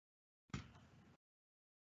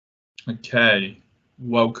Okay,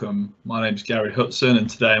 welcome. My name is Gary Hutson, and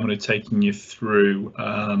today I'm going to be taking you through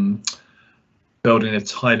building a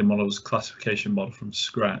TidyModels classification model from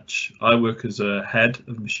scratch. I work as a head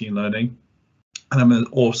of machine learning, and I'm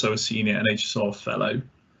also a senior NHS-R fellow.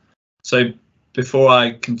 So before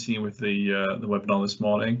I continue with the webinar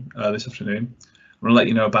this afternoon, I'm going to let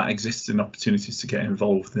you know about existing opportunities to get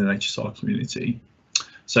involved in the NHS-R community.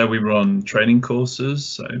 So we run training courses.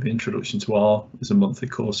 So the Introduction to R is a monthly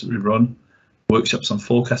course that we run. Workshops on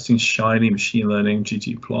forecasting, Shiny, machine learning,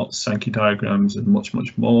 ggplots, Sankey diagrams, and much,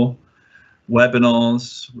 much more.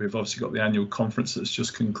 Webinars. We've obviously got the annual conference that's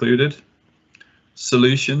just concluded.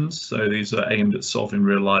 Solutions. So these are aimed at solving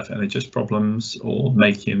real life NHS problems or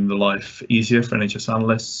making the life easier for NHS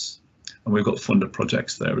analysts. And we've got funded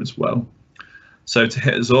projects there as well. So to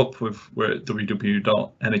hit us up, we're at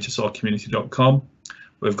www.nhsrcommunity.com.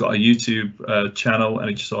 We've got a YouTube channel,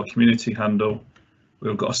 NHS-R community handle.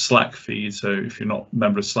 We've got a Slack feed, so if you're not a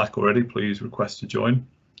member of Slack already, please request to join.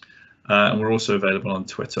 And we're also available on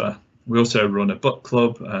Twitter. We also run a book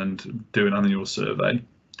club and do an annual survey.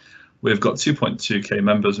 We've got 2.2k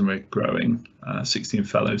members and we're growing, 16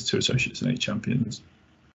 fellows, 2 associates and 8 champions.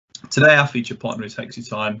 Today our feature partner is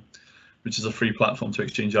HexyTime, which is a free platform to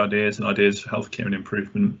exchange ideas for healthcare and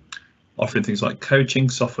improvement, offering things like coaching,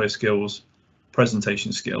 software skills,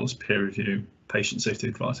 presentation skills, peer review, patient safety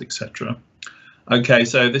advice, etc. Okay,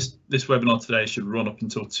 so this webinar today should run up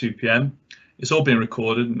until 2 p.m. It's all being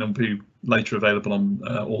recorded and it'll be later available on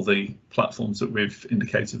all the platforms that we've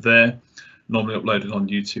indicated there, normally uploaded on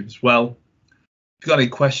YouTube as well. If you've got any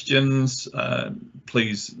questions,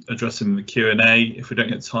 please address them in the Q&A. If we don't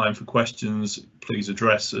get time for questions, please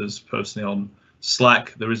address us personally on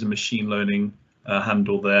Slack. There is a machine learning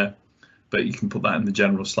handle there, but you can put that in the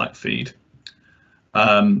general Slack feed.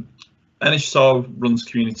 NHS-R runs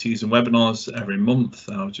communities and webinars every month.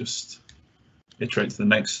 I'll just iterate to the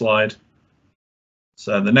next slide.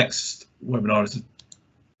 So the next webinar is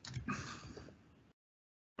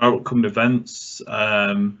our upcoming events,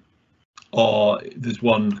 or there's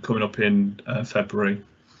one coming up in February.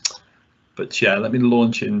 But yeah, let me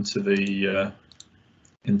launch into the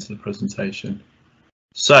presentation.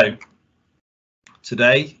 So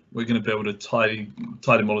today we're going to build a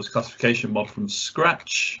TidyModels classification model from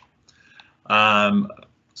scratch. So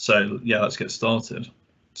yeah, let's get started.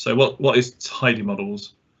 So what is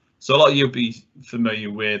TidyModels? So a lot of you will be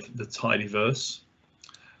familiar with the Tidyverse,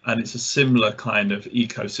 and it's a similar kind of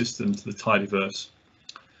ecosystem to the Tidyverse.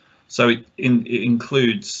 So it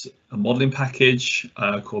includes a modeling package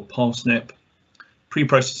called parsnip,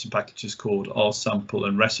 pre-processing packages called rsample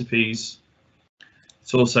and recipes.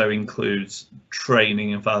 It also includes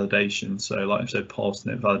training and validation. So like I said,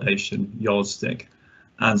 parsnip, validation, yardstick,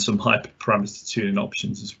 and some hyperparameter tuning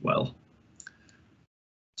options as well.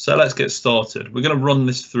 So let's get started. We're going to run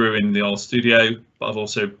this through in the R Studio, but I've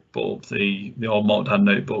also bought the R Markdown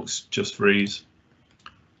notebooks just for ease.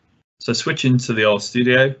 So switching to the R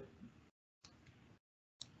Studio.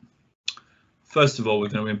 First of all, we're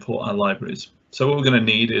going to import our libraries. So what we're going to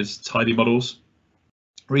need is TidyModels,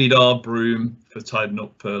 readr, broom for tidying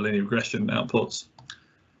up linear regression outputs,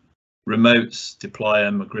 remotes, dplyr,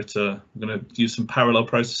 magrittr. We're going to use some parallel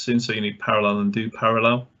processing, so you need parallel and do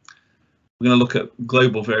parallel. We're going to look at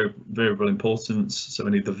global variable importance, so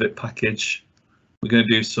we need the VIP package. We're going to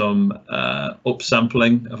do some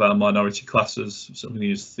upsampling of our minority classes, so we're going to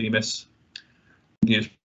use Themis. Use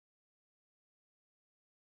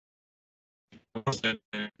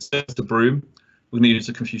the broom. We're going to use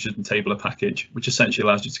the ConfusionTableR package, which essentially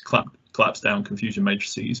allows you to collapse down Confusion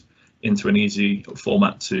Matrices into an easy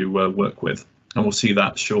format to work with, and we'll see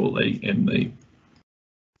that shortly in the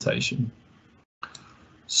presentation.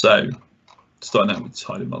 So starting out with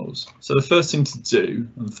TidyModels. So the first thing to do,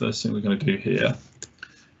 and the first thing we're going to do here,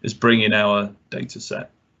 is bring in our data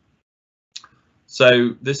set.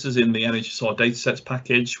 So this is in the NHS-R datasets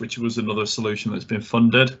package, which was another solution that's been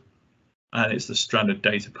funded, and it's the stranded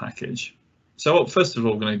data package. So first of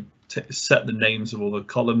all, we're going to set the names of all the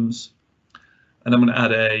columns, and I'm going to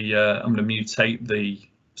add I'm going to mutate the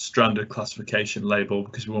stranded classification label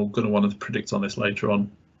because we're going to want to predict on this later on.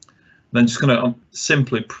 And then just going to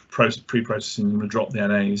simply pre-processing, I'm going to drop the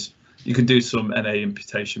NAs. You can do some NA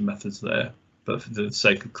imputation methods there, but for the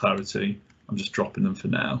sake of clarity, I'm just dropping them for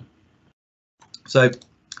now. So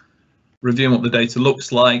reviewing what the data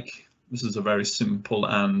looks like, this is a very simple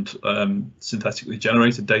and synthetically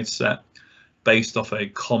generated data set based off a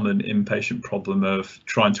common inpatient problem of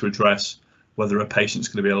trying to address whether a patient's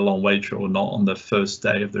going to be a long waiter or not on the first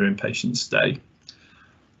day of their inpatient stay.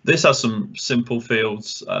 This has some simple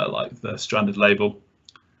fields like the stranded label,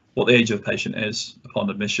 what the age of the patient is upon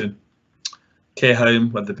admission, care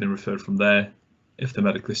home, whether they've been referred from there, if they're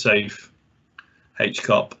medically safe,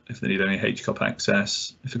 HCOP, if they need any HCOP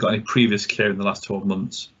access, if they've got any previous care in the last 12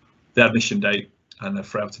 months, the admission date and their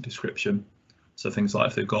frailty description. So things like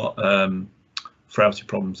if they've got frailty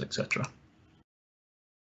problems, etc.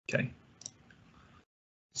 Okay.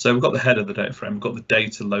 So we've got the head of the data frame, we've got the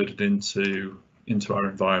data loaded into our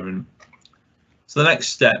environment. So the next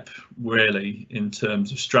step really in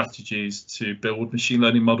terms of strategies to build machine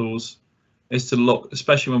learning models is to look,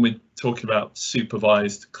 especially when we're talking about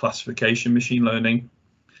supervised classification machine learning,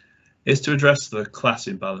 is to address the class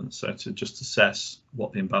imbalance, so to just assess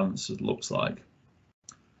what the imbalance looks like.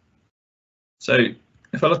 So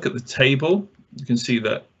if I look at the table, you can see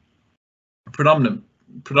that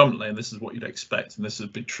predominantly, and this is what you'd expect, and this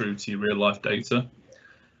would be true to your real life data,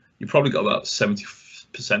 you've probably got about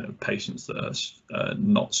 70% of patients that are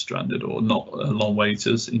not stranded or not long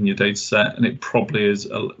waiters in your data set, and it probably is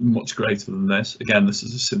much greater than this. Again, this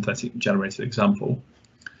is a synthetic generated example.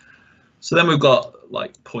 So then we've got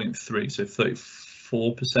like 0.3, so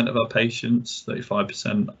 34% of our patients,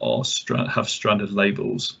 35% have stranded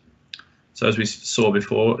labels. So as we saw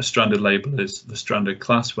before, a stranded label is the stranded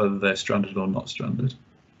class, whether they're stranded or not stranded.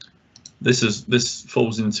 This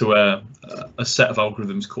falls into a set of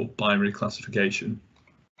algorithms called binary classification.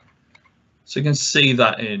 So you can see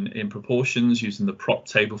that in proportions using the prop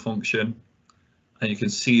table function, and you can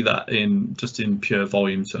see that just in pure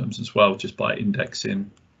volume terms as well, just by indexing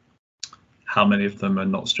how many of them are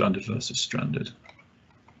not stranded versus stranded.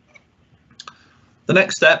 The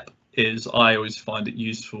next step is I always find it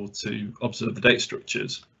useful to observe the data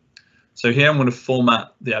structures. So here I'm going to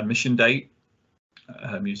format the admission date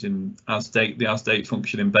using asDate, the asDate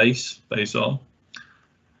function in base.R.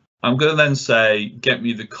 I'm going to then say get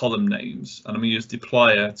me the column names, and I'm going to use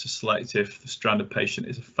dplyr to select if the stranded patient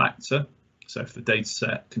is a factor. So if the data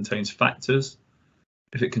set contains factors,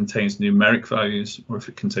 if it contains numeric values, or if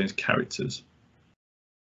it contains characters.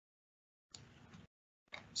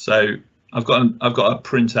 So I've got a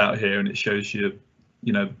printout here, and it shows you,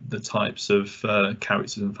 the types of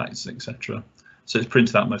characters and factors, etc. So it's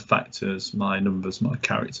printed out my factors, my numbers, my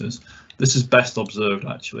characters. This is best observed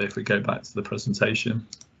actually if we go back to the presentation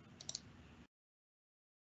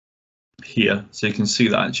here. So you can see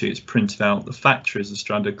that actually it's printed out. The factor is a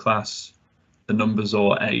stranded class, the numbers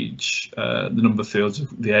or age, the number fields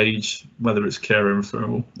of the age, whether it's care or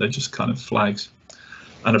referral, they're just kind of flags,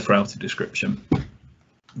 and a frailty description.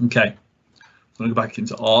 Okay. I'm going to go back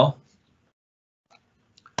into R.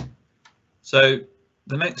 So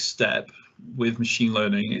the next step with machine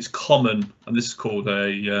learning is common, and this is called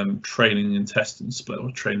a training and testing split, or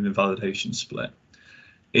training and validation split,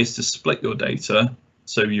 is to split your data.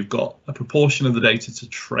 So you've got a proportion of the data to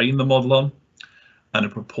train the model on, and a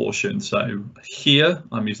proportion. So here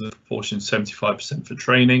I'm using the proportion 75% for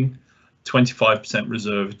training, 25%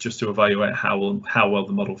 reserved just to evaluate how well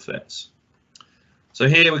the model fits. So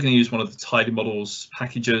here we're going to use one of the TidyModels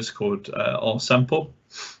packages called rsample.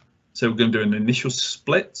 So we're going to do an initial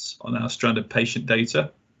split on our stranded patient data,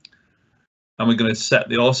 and we're going to set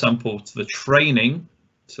the rsample to the training,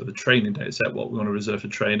 so the training data set, what we want to reserve for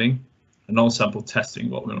training, and rsample testing,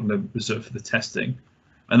 what we want to reserve for the testing.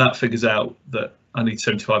 And that figures out that I need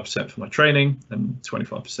 75% for my training and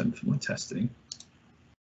 25% for my testing.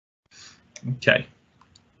 Okay,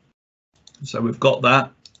 so we've got that.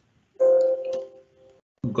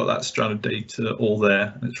 We've got that stranded data all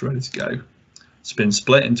there, and it's ready to go. It's been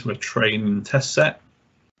split into a train and test set.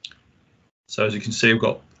 So as you can see, we've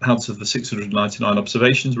got out of the 699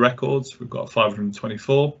 observations records, we've got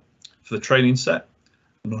 524 for the training set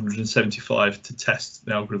and 175 to test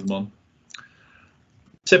the algorithm on.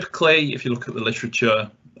 Typically, if you look at the literature,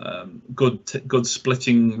 good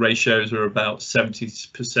splitting ratios are about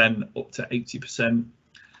 70% up to 80%.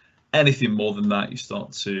 Anything more than that, you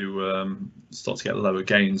start to get lower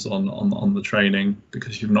gains on the training,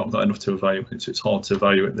 because you've not got enough to evaluate. So it's hard to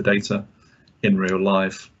evaluate the data in real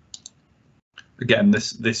life. Again,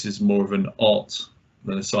 this is more of an art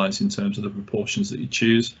than a science in terms of the proportions that you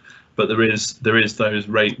choose, but there is those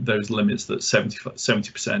limits that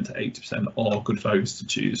 70% to 80% are good values to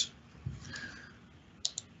choose.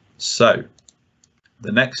 So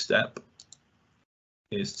the next step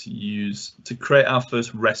is to create our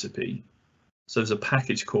first recipe. So there's a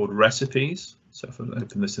package called recipes. So if I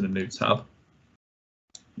open this in a new tab,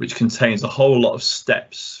 which contains a whole lot of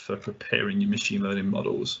steps for preparing your machine learning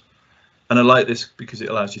models. And I like this because it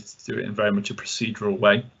allows you to do it in very much a procedural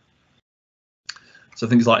way. So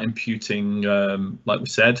things like imputing, like we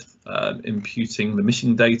said, imputing the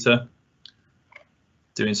missing data,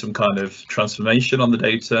 doing some kind of transformation on the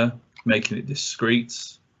data, making it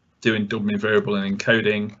discrete, doing dummy variable and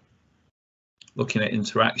encoding, looking at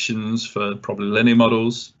interactions for probably linear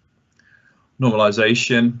models,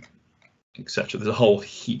 normalization, etc. There's a whole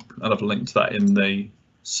heap, and I've linked that in the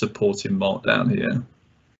supporting markdown here.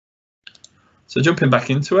 So jumping back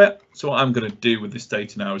into it, so what I'm going to do with this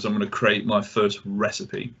data now is I'm going to create my first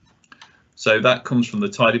recipe. So that comes from the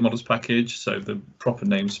TidyModels package. So the proper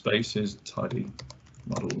namespace is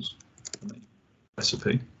TidyModels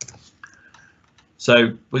recipe.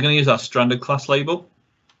 So we're going to use our stranded class label,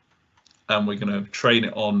 and we're going to train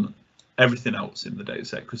it on everything else in the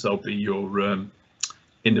dataset, because there'll be your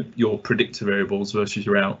predictor variables versus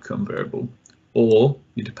your outcome variable, or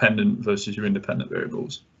your dependent versus your independent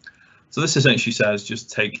variables. So this essentially says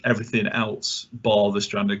just take everything else bar the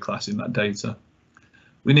stranded class in that data.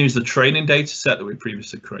 We use the training data set that we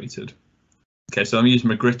previously created. Okay, so I'm using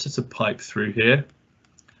my gritter to pipe through here.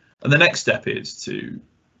 And the next step is to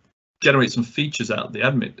generate some features out of the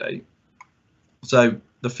admit date. So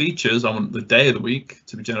the features, I want the day of the week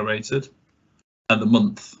to be generated and the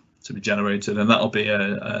month to be generated, and that'll be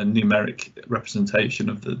a numeric representation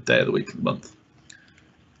of the day of the week and the month.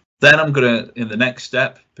 Then I'm going to, in the next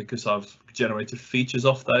step, because I've generated features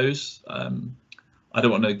off those, I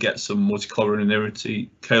don't want to get some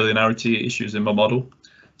multicollinearity issues in my model,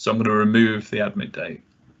 so I'm going to remove the admit date.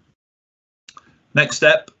 Next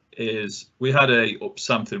step is we had a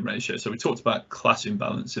upsampling ratio, so we talked about class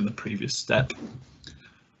imbalance in the previous step.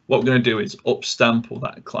 What we're going to do is upsample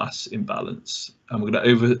that class imbalance, and we're going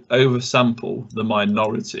to oversample the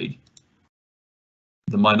minority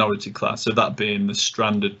class, so that being the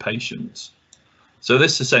stranded patients. So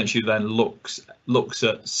this essentially then looks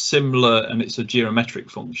at similar, and it's a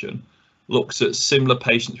geometric function, looks at similar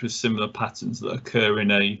patients with similar patterns that occur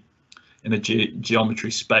in a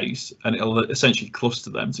geometry space, and it'll essentially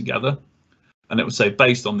cluster them together, and it will say,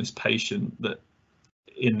 based on this patient that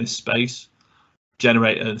in this space,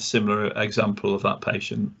 generate a similar example of that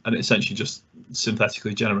patient, and it essentially just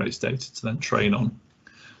synthetically generates data to then train on,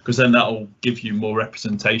 because then that will give you more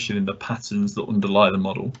representation in the patterns that underlie the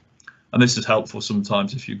model. And this is helpful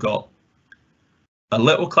sometimes if you've got a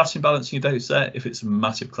little class imbalance in your data set. If it's a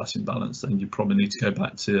massive class imbalance, then you probably need to go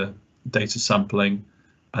back to data sampling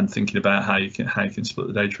and thinking about how you can split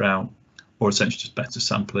the data out, or essentially just better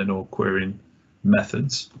sampling or querying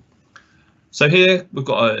methods. So here we've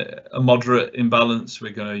got a moderate imbalance.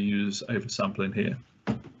 We're going to use oversampling here.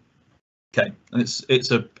 Okay, and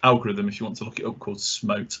it's an algorithm, if you want to look it up, called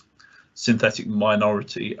SMOTE, synthetic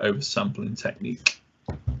minority oversampling technique.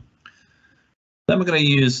 Then we're going to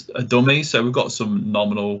use a dummy. So we've got some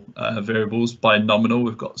nominal variables. By nominal,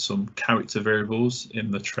 we've got some character variables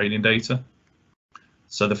in the training data.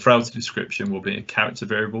 So the frailty description will be a character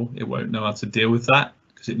variable. It won't know how to deal with that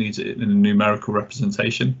because it needs it in a numerical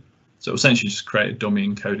representation. So essentially just create a dummy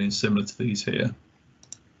encoding similar to these here.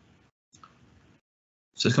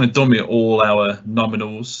 So it's going to dummy all our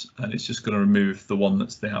nominals, and it's just going to remove the one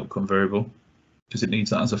that's the outcome variable because it needs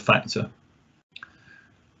that as a factor.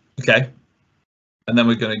 Okay, and then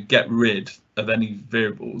we're going to get rid of any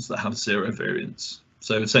variables that have zero variance.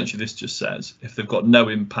 So essentially this just says if they've got no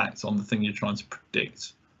impact on the thing you're trying to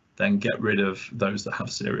predict, then get rid of those that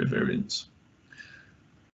have zero variance.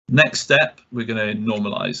 Next step, we're going to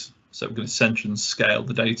normalize. So we're going to center and scale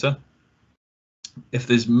the data. If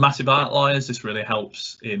there's massive outliers, this really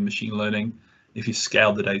helps in machine learning if you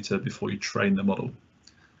scale the data before you train the model.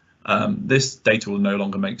 This data will no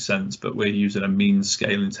longer make sense, but we're using a mean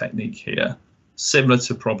scaling technique here, similar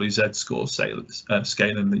to probably Z-score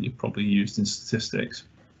scaling that you've probably used in statistics.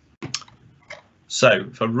 So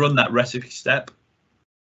if I run that recipe step,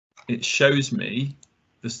 it shows me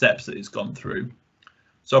the steps that it's gone through.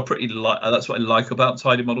 So that's what I like about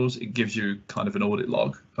TidyModels. It gives you kind of an audit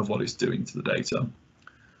log of what it's doing to the data.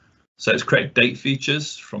 So it's created date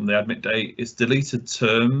features from the admit date. It's deleted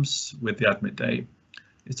terms with the admit date.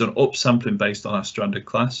 It's done upsampling based on our stranded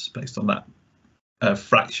class, based on that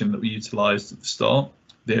fraction that we utilized at the start,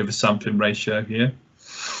 the oversampling ratio here.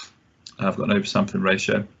 I've got an oversampling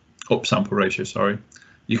ratio, upsample ratio, sorry.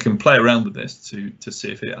 You can play around with this to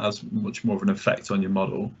see if it has much more of an effect on your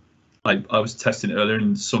model. I was testing it earlier,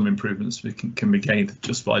 and some improvements can be gained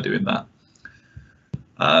just by doing that.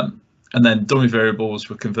 And then dummy variables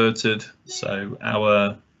were converted. So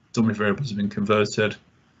our dummy variables have been converted.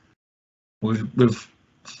 We've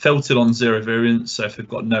filtered on zero variance. So if they've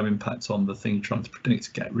got no impact on the thing you're trying to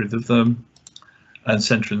predict, get rid of them. And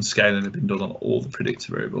center and scaling have been done on all the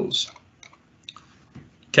predictor variables.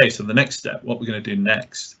 Okay, so the next step, what we're going to do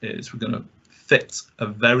next is we're going to fit a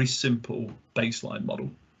very simple baseline model.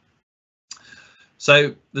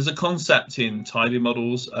 So there's a concept in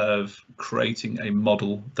TidyModels of creating a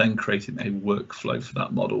model, then creating a workflow for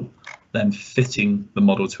that model, then fitting the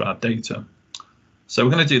model to our data. So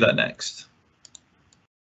we're going to do that next.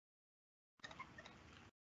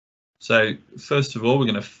 So first of all, we're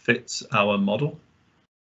going to fit our model.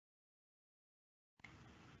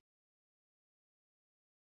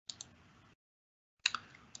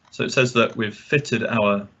 So it says that we've fitted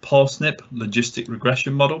our parsnip logistic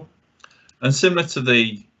regression model. And similar to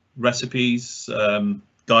the recipes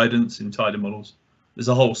guidance in TidyModels, there's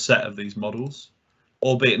a whole set of these models,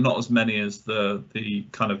 albeit not as many as the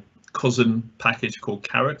kind of cousin package called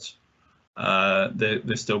caret.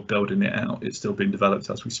 They're still building it out. It's still being developed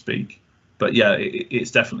as we speak. But yeah, it's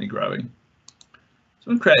definitely growing. So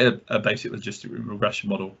I'm going to create a basic logistic regression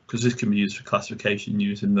model because this can be used for classification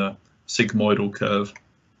using the sigmoidal curve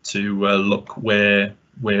to look where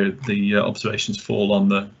the observations fall on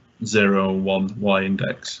the 0 and 1 y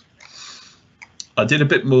index. I did a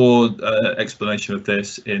bit more explanation of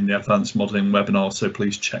this in the advanced modeling webinar, so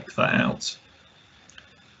please check that out.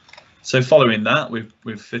 So following that,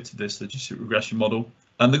 we've fitted this logistic regression model,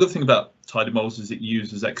 and the good thing about TidyModels is it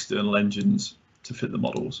uses external engines to fit the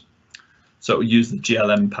models. So it will use the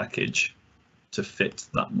GLM package to fit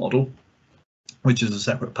that model, which is a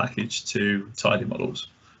separate package to TidyModels.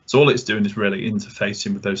 So all it's doing is really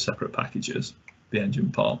interfacing with those separate packages, the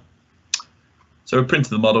engine part. So we've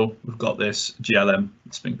printed the model, we've got this GLM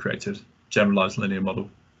that's been created, generalized linear model.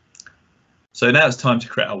 So now it's time to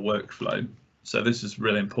create our workflow. So this is a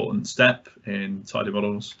really important step in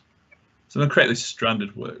TidyModels. So I'm going to create this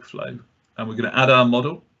stranded workflow, and we're going to add our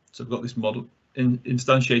model. So we've got this model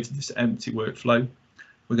instantiated, this empty workflow.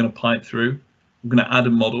 We're going to pipe through. We're going to add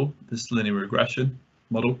a model, this linear regression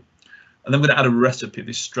model. And then we're going to add a recipe,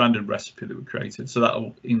 this stranded recipe that we created. So that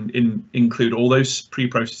will include all those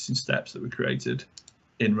pre-processing steps that we created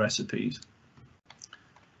in recipes.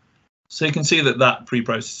 So you can see that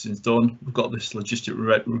pre-processing is done. We've got this logistic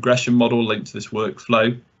regression model linked to this workflow.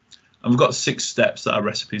 And we've got 6 steps that our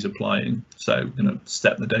recipe is applying. So we're going to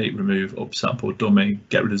step the date, remove, upsample, dummy,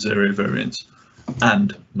 get rid of zero variance,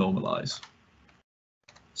 and normalize.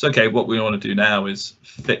 So okay, what we want to do now is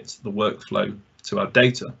fit the workflow to our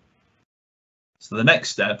data. So the next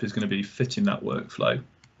step is going to be fitting that workflow.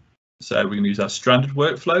 So we're going to use our stranded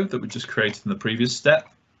workflow that we just created in the previous step.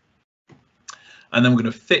 And then we're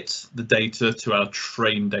going to fit the data to our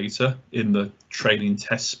train data in the training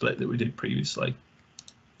test split that we did previously.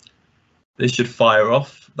 This should fire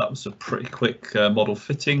off. That was a pretty quick model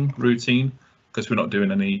fitting routine because we're not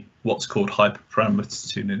doing any what's called hyperparameter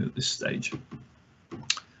tuning at this stage.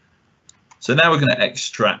 So now we're going to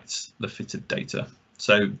extract the fitted data.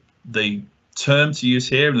 So the term to use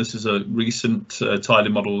here, and this is a recent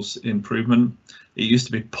TidyModels improvement. It used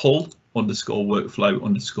to be pull underscore workflow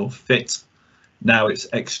underscore fit. Now it's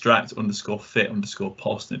extract underscore fit underscore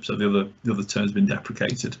parsnip. So the other term has been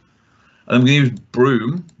deprecated. And then we're going to use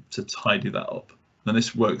broom to tidy that up. And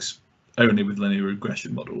this works only with linear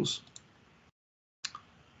regression models.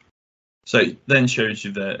 So it then shows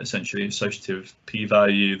you the essentially associative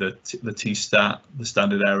p-value, the t-stat, the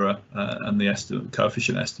standard error, and the estimate,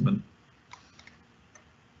 coefficient estimate.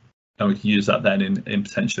 And we can use that then in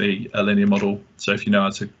potentially a linear model. So if you know how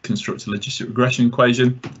to construct a logistic regression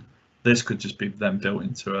equation, this could just be then built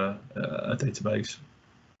into a database,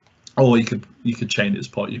 or you could chain it as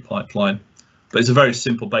part of your pipeline. But it's a very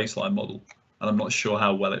simple baseline model, and I'm not sure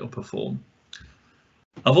how well it will perform.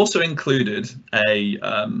 I've also included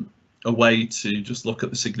a way to just look at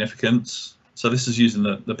the significance. So this is using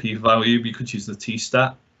the p-value. You could use the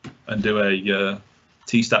t-stat and do a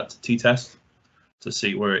t-stat to t-test to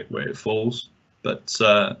see where it falls. But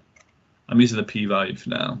I'm using the p-value for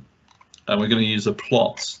now. And we're going to use a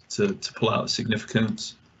plot to pull out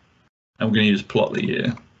significance. And we're going to use plot the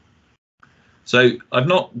year. So I've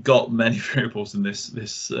not got many variables in this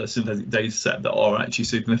synthetic data set that are actually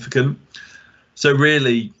significant. So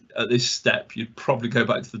really, at this step, you'd probably go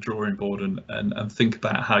back to the drawing board and think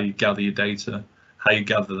about how you gather your data, how you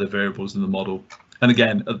gather the variables in the model. And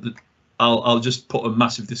again, I'll just put a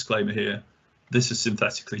massive disclaimer here. This is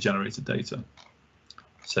synthetically generated data,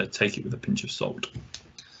 so take it with a pinch of salt.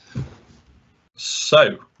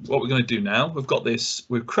 So what we're going to do now,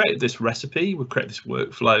 we've created this recipe, we've created this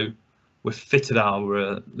workflow, we've fitted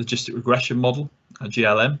our logistic regression model, our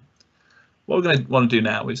GLM. What we're going to want to do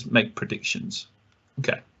now is make predictions.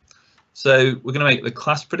 Okay, so we're going to make the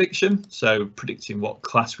class prediction, so predicting what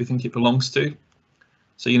class we think it belongs to.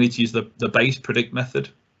 So you need to use the base predict method,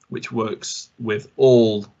 which works with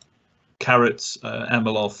all carets,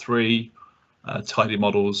 MLR3,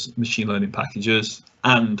 TidyModels, machine learning packages.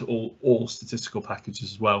 and all statistical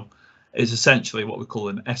packages as well, is essentially what we call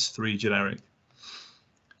an S3 generic.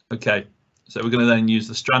 Okay, so we're going to then use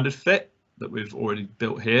the stranded fit that we've already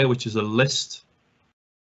built here, which is a list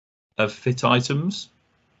of fit items.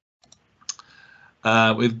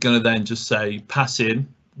 We're going to then just say pass in,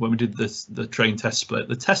 when we did this, the train test split,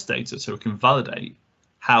 the test data, so we can validate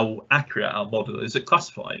how accurate our model is at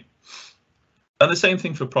classifying. And the same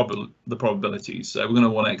thing for the probabilities. So we're going to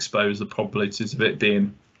want to expose the probabilities of it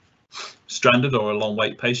being stranded or a long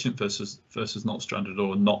wait patient versus not stranded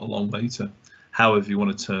or not a long waiter, however you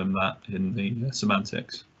want to term that in the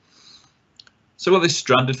semantics. So we've got this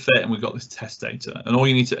stranded fit and we've got this test data, and all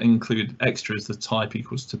you need to include extra is the type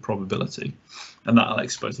equals to probability, and that'll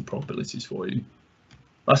expose the probabilities for you.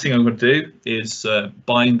 Last thing I'm going to do is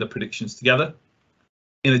bind the predictions together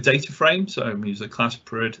in a data frame. So I'm using the class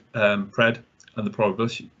pred and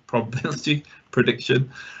the probability prediction,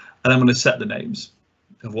 and I'm going to set the names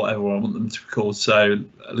of whatever I want them to be called. So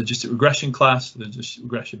logistic regression class, logistic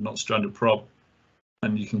regression not stranded prob,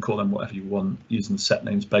 and you can call them whatever you want using the set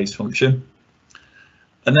names base function.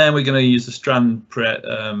 And then we're going to use the strand pred.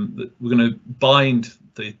 We're going to bind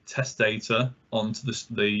the test data onto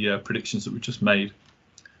the predictions that we just made.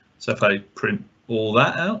 So if I print all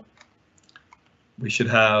that out, we should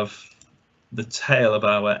have the tail of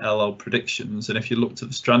our LL predictions. And if you looked at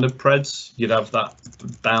the stranded preds, you'd have that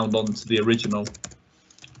bound onto the original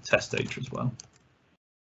test data as well,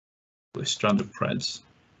 with stranded preds.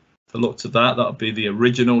 If I looked at that, that would be the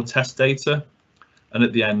original test data. And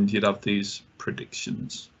at the end, you'd have these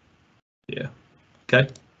predictions here. Okay.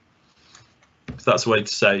 So that's a way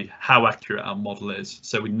to say how accurate our model is.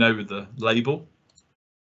 So we know the label,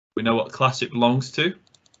 we know what class it belongs to,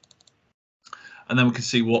 and then we can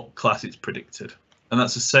see what class it's predicted. And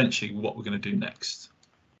that's essentially what we're going to do next.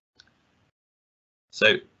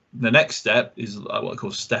 So the next step is what I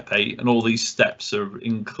call step 8, and all these steps are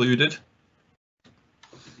included.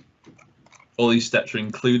 All these steps are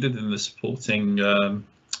included in the supporting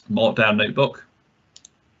Markdown notebook.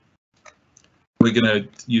 We're going to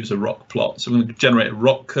use a rock plot. So we're going to generate a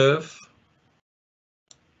rock curve.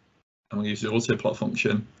 And we'll use the auto plot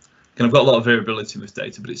function. And I've got a lot of variability in this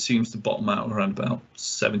data, but it seems to bottom out around about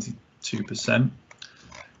 72%.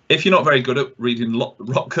 If you're not very good at reading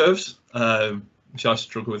rock curves, which I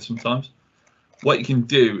struggle with sometimes, what you can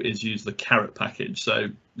do is use the caret package. So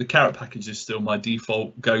the caret package is still my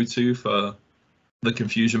default go-to for the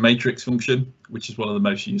confusion matrix function, which is one of the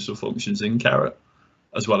most useful functions in caret,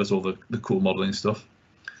 as well as all the cool modeling stuff.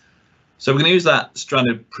 So we're going to use that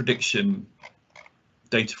stranded prediction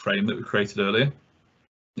data frame that we created earlier.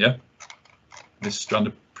 Yeah, this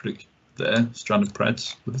stranded predict there, stranded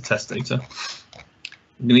preds with the test data.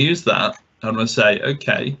 I'm going to use that. And I'm going to say,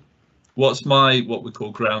 okay, what's my what we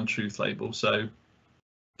call ground truth label? So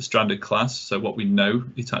the stranded class, so what we know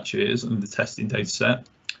it actually is, and the testing data set,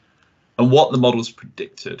 and what the model's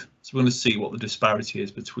predicted. So we're going to see what the disparity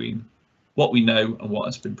is between what we know and what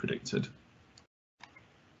has been predicted.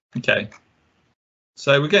 Okay,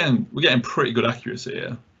 so we're getting pretty good accuracy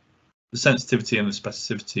here. The sensitivity and the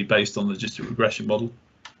specificity based on the logistic regression model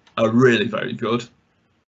are really very good.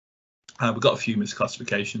 We've got a few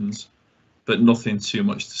misclassifications, but nothing too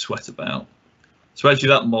much to sweat about. So actually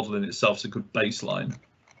that model in itself is a good baseline.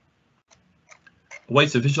 A way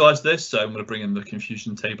to visualize this, so I'm going to bring in the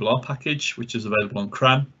ConfusionTableR package, which is available on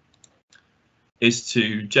CRAN, is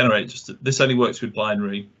to generate this only works with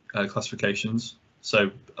binary classifications.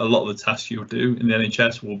 So a lot of the tasks you'll do in the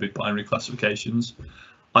NHS will be binary classifications.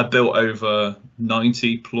 I built over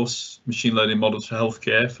 90 plus machine learning models for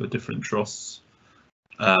healthcare for different trusts,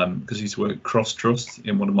 because I used to work cross trust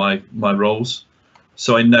in one of my roles.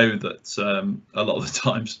 So I know that a lot of the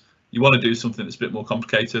times you want to do something that's a bit more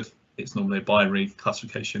complicated. It's normally a binary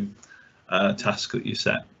classification task that you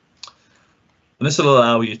set. And this will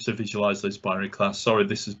allow you to visualize those binary class. Sorry,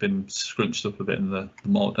 this has been scrunched up a bit in the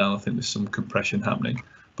markdown. I think there's some compression happening.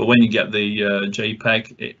 But when you get the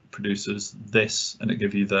JPEG, it produces this, and it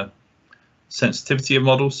gives you the sensitivity of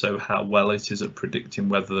model, so how well it is at predicting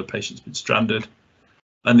whether the patient's been stranded.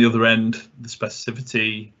 And the other end, the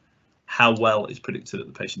specificity, how well it's predicted that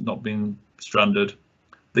the patient not being stranded.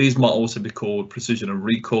 These might also be called precision and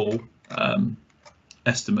recall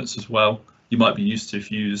estimates as well. You might be used to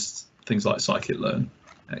if you used things like scikit-learn,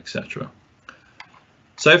 etc.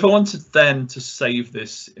 So if I wanted then to save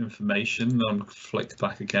this information, I'm going to flick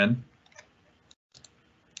back again.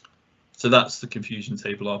 So that's the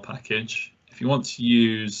ConfusionTableR package. If you want to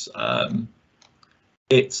use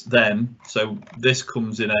it then, so this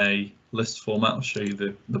comes in a list format. I'll show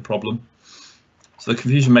you the problem. So the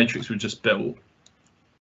confusion matrix we just built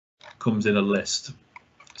comes in a list.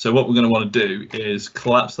 So what we're going to want to do is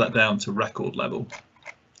collapse that down to record level.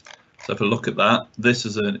 So if I look at that, this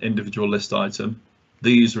is an individual list item,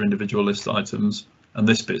 these are individual list items, and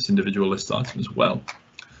this bit's individual list item as well.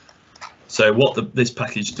 So what this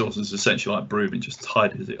package does is essentially like Broom, it just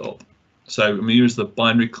tidies it up. So I'm going to use the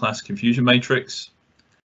binary class confusion matrix.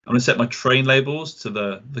 I'm going to set my train labels to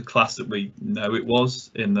the class that we know it was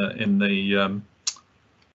in the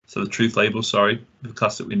so the truth label, sorry, the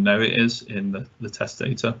class that we know it is in the test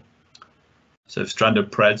data. So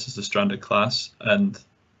stranded preds is the stranded class, and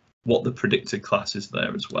what the predicted class is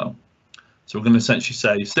there as well. So we're going to essentially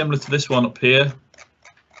say, similar to this one up here,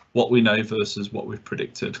 what we know versus what we've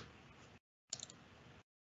predicted.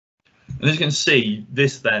 And as you can see,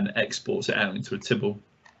 this then exports it out into a tibble.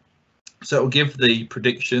 So it will give the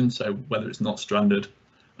prediction, so whether it's not stranded,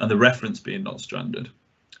 and the reference being not stranded.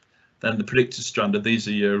 Then the predicted stranded, these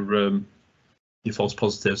are your false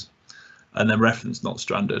positives, and then reference not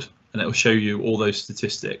stranded, and it will show you all those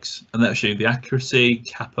statistics, and that will show you the accuracy,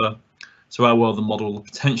 kappa, so how well the model will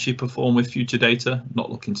potentially perform with future data. Not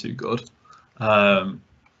looking too good. I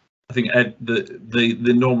think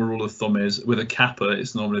the normal rule of thumb is with a kappa,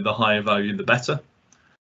 it's normally the higher value the better.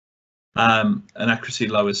 And accuracy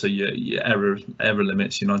lower, so your error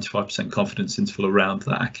limits, your 95% confidence interval around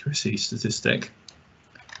that accuracy statistic.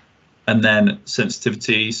 And then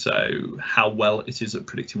sensitivity, so how well it is at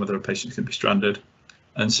predicting whether a patient can be stranded,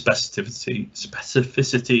 and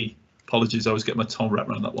specificity, apologies, I always get my tongue wrapped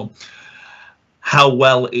around that one. How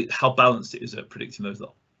balanced it is at predicting those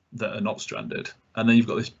that are not stranded. And then you've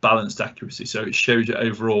got this balanced accuracy, so it shows you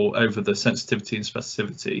overall over the sensitivity and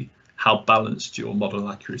specificity how balanced your model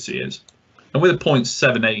accuracy is. And with a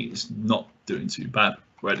 0.78, it's not doing too bad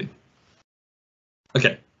already.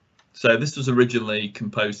 Okay, so this was originally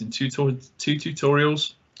composed in two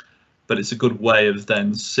tutorials, but it's a good way of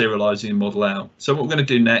then serializing the model out. So what we're going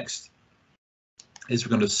to do next is we're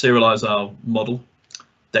going to serialize our model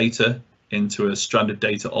data into a stranded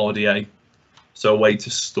data RDA. So a way to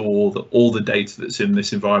store all the data that's in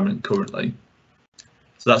this environment currently.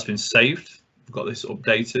 So that's been saved. We've got this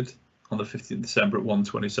updated on the 15th of December at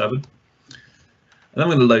 1:27. And I'm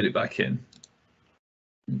going to load it back in.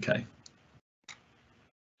 Okay.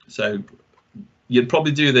 So you'd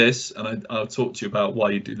probably do this, and I'll talk to you about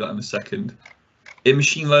why you do that in a second. In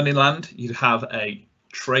machine learning land, you'd have a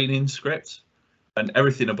training script, and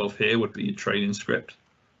everything above here would be your training script.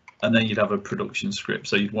 And then you'd have a production script.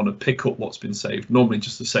 So you'd want to pick up what's been saved, normally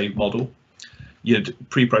just a saved model. You'd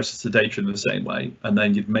pre-process the data in the same way, and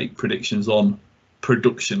then you'd make predictions on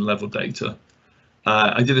production level data.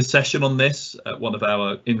 I did a session on this at one of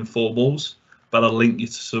our informals, but I'll link you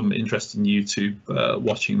to some interesting YouTube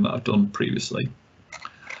watching that I've done previously.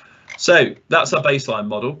 So that's our baseline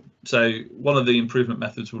model. So one of the improvement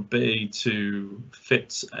methods would be to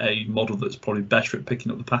fit a model that's probably better at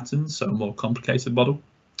picking up the patterns, so a more complicated model.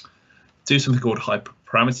 Do something called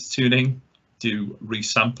hyperparameter tuning, do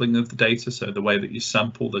resampling of the data, so the way that you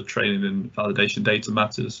sample the training and validation data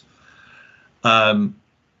matters.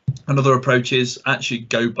 Another approach is actually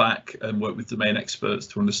go back and work with domain experts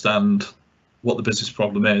to understand what the business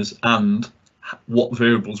problem is and what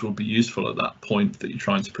variables will be useful at that point that you're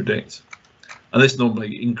trying to predict. And this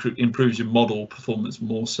normally improves your model performance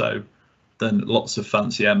more so than lots of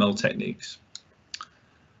fancy ML techniques.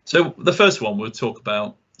 So the first one we'll talk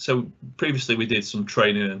about. So previously we did some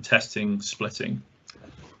training and testing, splitting.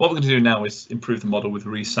 What we're going to do now is improve the model with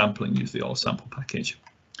resampling, use the rsample package.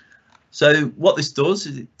 So what this does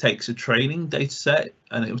is it takes a training data set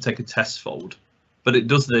and it will take a test fold, but it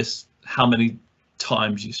does this how many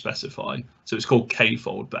times you specify. So it's called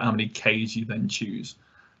k-fold, but how many k's you then choose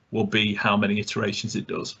will be how many iterations it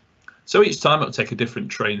does. So each time it'll take a different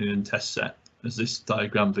training and test set, as this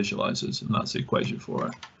diagram visualizes, and that's the equation for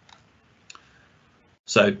it.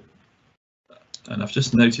 So, and I've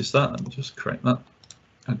just noticed that, let me just correct that.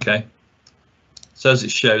 Okay. So as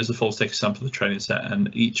it shows, the folds take a sample of the training set and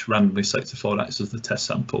each randomly selected fold acts as the test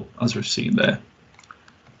sample, as we've seen there.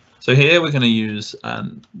 So here we're going to use,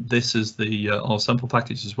 and this is the rsample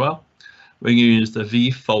package as well. We're going to use the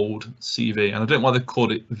v-fold CV, and I don't know why they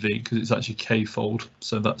called it V because it's actually k-fold,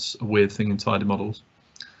 so that's a weird thing in TidyModels.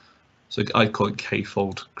 So I call it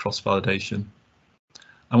k-fold cross-validation.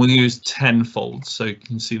 And we're going to use 10 folds, so you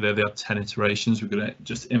can see there are 10 iterations. We're going to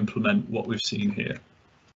just implement what we've seen here.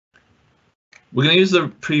 We're going to use the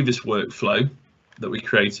previous workflow that we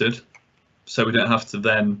created, so we don't have to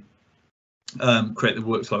then create the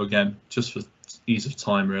workflow again, just for ease of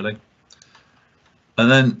time, really. And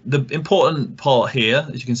then the important part here,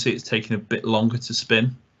 as you can see, it's taking a bit longer to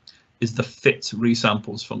spin, is the fit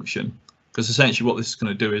resamples function, because essentially what this is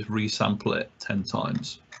going to do is resample it 10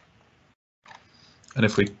 times. And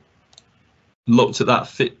if we looked at that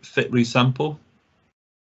fit resample,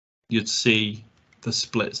 you'd see the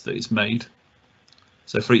splits that it's made.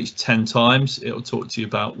 So for each 10 times, it'll talk to you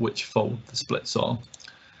about which fold the splits are.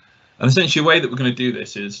 And essentially, the way that we're going to do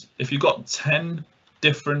this is if you've got 10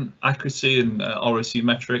 different accuracy and ROC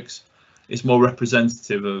metrics, it's more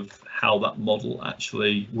representative of how that model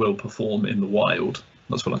actually will perform in the wild.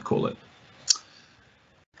 That's what I call it.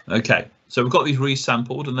 Okay, so we've got these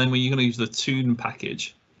resampled, and then when you're going to use the tune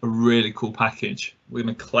package, a really cool package, we're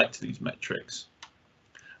going to collect these metrics.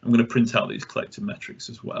 I'm going to print out these collected metrics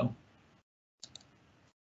as well.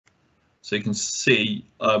 So you can see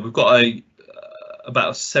we've got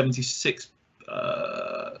about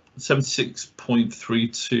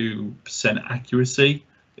 76.32% accuracy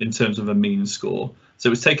in terms of a mean score.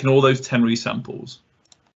 So it's taken all those 10 resamples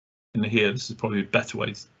in here. This is probably a better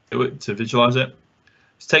way to do it, to visualize it.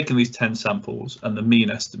 It's taken these 10 samples, and the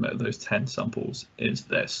mean estimate of those 10 samples is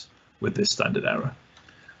this, with this standard error.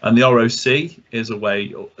 And the ROC is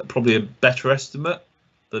probably a better estimate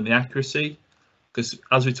than the accuracy, because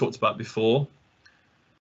as we talked about before,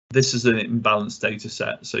 this is an imbalanced data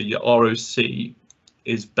set. So your ROC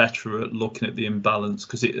is better at looking at the imbalance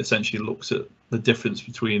because it essentially looks at the difference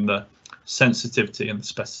between the sensitivity and the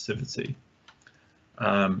specificity.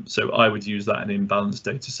 So I would use that in imbalanced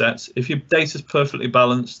data sets. If your data is perfectly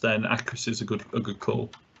balanced, then accuracy is a good call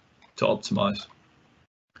to optimize.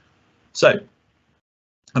 So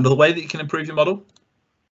another way that you can improve your model.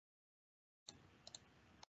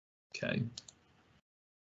 Okay.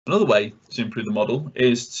 Another way to improve the model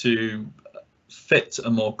is to fit a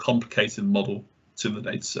more complicated model to the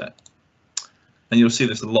data set. And you'll see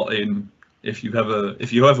this a lot if you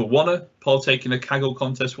ever want to partake in a Kaggle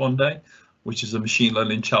contest one day, which is a machine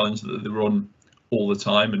learning challenge that they run all the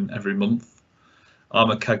time and every month. I'm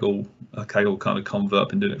a Kaggle kind of convert. I've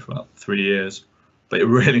been doing it for about 3 years, but it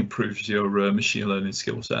really improves your machine learning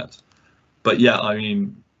skill set. But yeah, I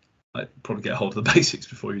mean, I'd probably get a hold of the basics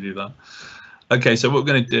before you do that. Okay, so what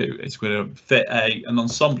we're going to do is we're going to fit an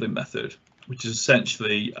ensembling method, which is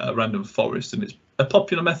essentially a random forest, and it's a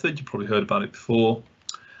popular method. You've probably heard about it before.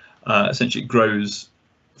 Essentially, it grows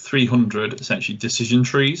 300 essentially decision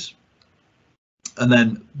trees, and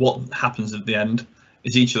then what happens at the end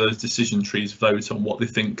is each of those decision trees vote on what they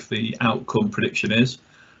think the outcome prediction is,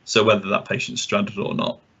 so whether that patient's stranded or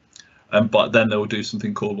not. But then they'll do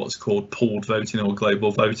something called what's called pooled voting or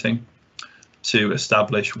global voting, to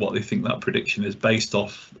establish what they think that prediction is based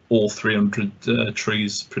off all 300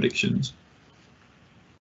 trees predictions.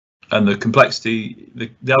 And the complexity,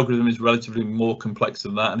 the algorithm is relatively more complex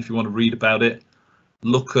than that. And if you want to read about it,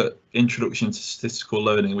 look at Introduction to Statistical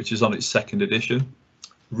Learning, which is on its 2nd edition.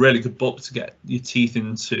 Really good book to get your teeth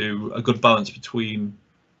into a good balance between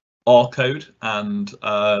R code and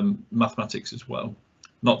mathematics as well.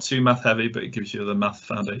 Not too math heavy, but it gives you the math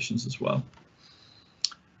foundations as well.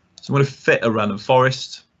 So I'm going to fit a random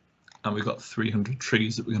forest, and we've got 300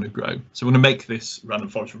 trees that we're going to grow. So we're going to make this random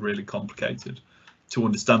forest really complicated to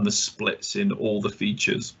understand the splits in all the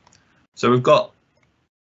features. So we've got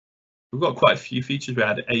quite a few features. We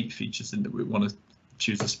had 8 features in that we want to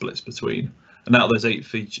choose the splits between. And out of those 8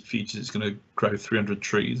 features, it's going to grow 300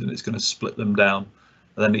 trees, and it's going to split them down.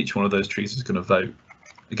 And then each one of those trees is going to vote.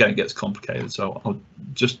 Again, it gets complicated. So I'll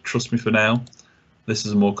just trust me for now. This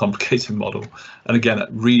is a more complicated model. And again,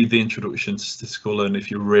 read the Introduction to Statistical Learning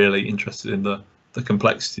if you're really interested in the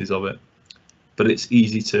complexities of it. But it's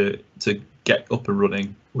easy to get up and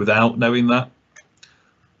running without knowing that.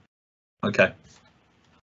 Okay.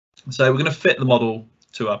 So we're going to fit the model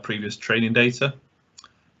to our previous training data.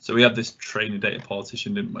 So we had this training data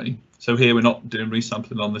partition, didn't we? So here we're not doing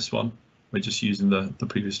resampling on this one. We're just using the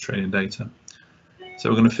previous training data. So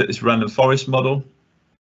we're going to fit this random forest model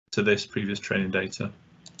to this previous training data.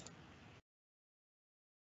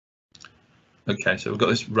 Okay, so we've got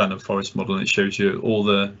this random forest model, and it shows you all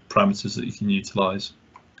the parameters that you can utilize.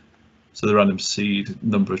 So the random seed,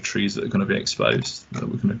 number of trees that are going to be exposed, that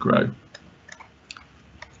we're going to grow.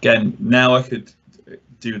 Again, now I could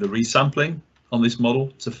do the resampling on this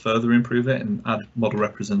model to further improve it and add model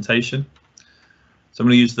representation. So I'm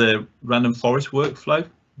going to use the random forest workflow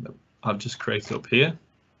that I've just created up here.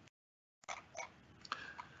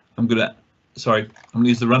 I'm going to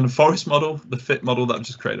use the random forest model, the fit model that I've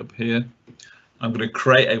just created up here. I'm going to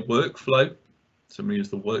create a workflow. So I'm going to use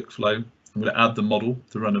the workflow. I'm going to add the model,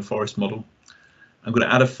 the random forest model. I'm going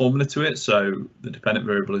to add a formula to it. So the dependent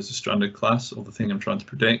variable is the stranded class, or the thing I'm trying to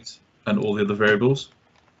predict, and all the other variables.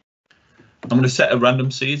 I'm going to set a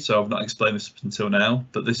random seed. So I've not explained this until now,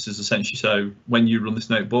 but this is essentially so when you run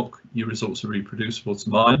this notebook, your results are reproducible to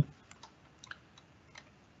mine.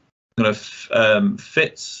 going to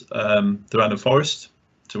fit the random forest.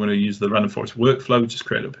 So we're going to use the random forest workflow, just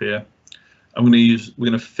create up here. And we're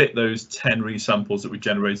going to fit those 10 resamples that we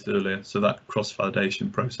generated earlier. So that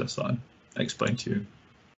cross-validation process that I explained to you.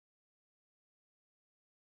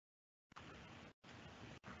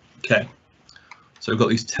 Okay, so we've got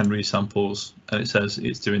these 10 resamples, and it says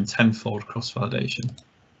it's doing 10-fold cross-validation.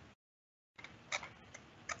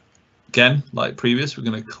 Again, like previous, we're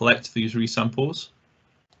going to collect these resamples.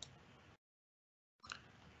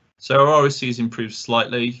 So our ROC has improved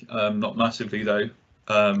slightly, not massively though.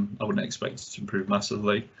 I wouldn't expect it to improve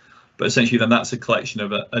massively, but essentially then that's a collection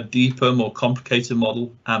of a deeper, more complicated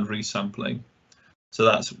model and resampling. So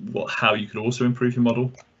that's how you could also improve your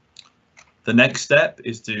model. The next step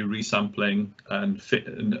is do resampling and fit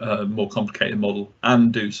a more complicated model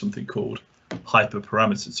and do something called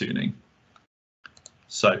hyperparameter tuning.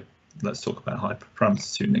 So let's talk about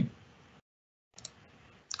hyperparameter tuning.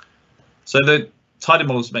 So the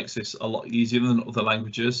TidyModels makes this a lot easier than other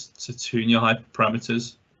languages to tune your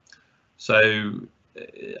hyperparameters. So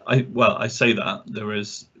I say that there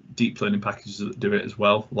is deep learning packages that do it as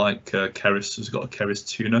well, like Keras has got a Keras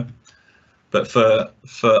tuner. But for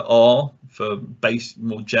R, for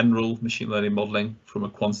more general machine learning modeling from a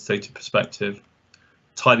quantitative perspective,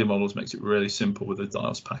 TidyModels makes it really simple with the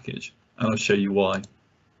dials package, and I'll show you why.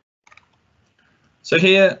 So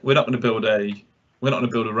here we're not going to build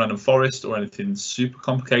a random forest or anything super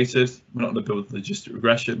complicated. We're not going to build logistic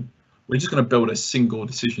regression. We're just going to build a single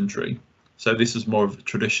decision tree. So this is more of a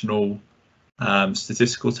traditional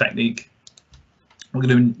statistical technique. We're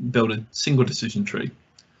going to build a single decision tree.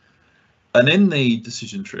 And in the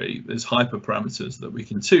decision tree, there's hyperparameters that we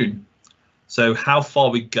can tune. So how far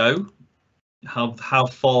we go, how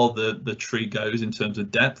far the tree goes in terms of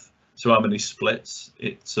depth. So how many splits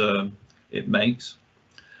it makes.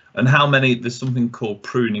 And how many, there's something called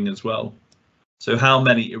pruning as well. So how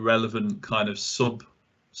many irrelevant kind of sub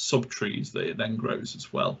trees that it then grows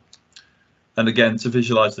as well. And again, to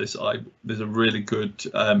visualize this, there's a really good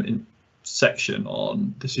section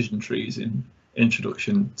on decision trees in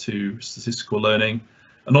Introduction to Statistical Learning.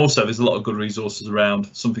 And also there's a lot of good resources around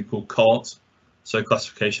something called CART, so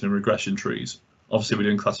classification and regression trees. Obviously we're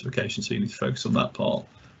doing classification, so you need to focus on that part,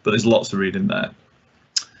 but there's lots to read in there.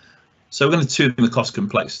 So we're going to tune the cost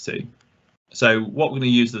complexity. So what we're going to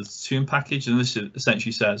use is the tune package, and this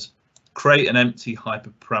essentially says create an empty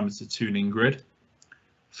hyperparameter tuning grid.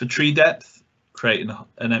 For tree depth, create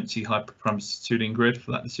an empty hyperparameter tuning grid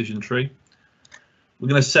for that decision tree. We're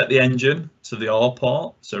going to set the engine to the R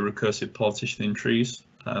part, so recursive partitioning trees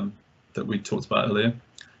that we talked about earlier.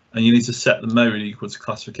 And you need to set the mode equal to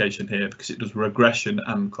classification here because it does regression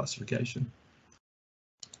and classification.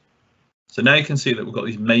 So now you can see that we've got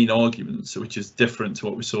these main arguments, which is different to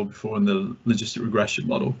what we saw before in the logistic regression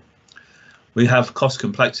model. We have cost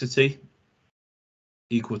complexity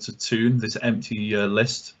equal to tune, this empty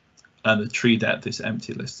list, and the tree depth, this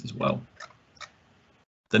empty list as well.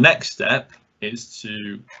 The next step is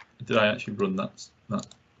to, did I actually run that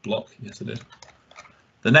block? Yes, I did.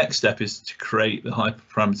 The next step is to create the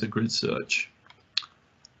hyperparameter grid search.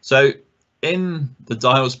 So in the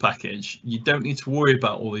dials package, you don't need to worry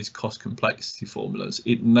about all these cost complexity formulas.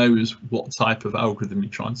 It knows what type of algorithm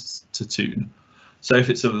you're trying to tune. So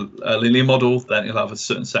if it's a linear model, then it'll have a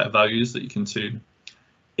certain set of values that you can tune.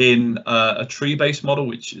 In a tree-based model,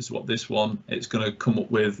 which is what this one, it's going to come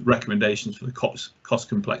up with recommendations for the cost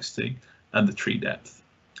complexity and the tree depth.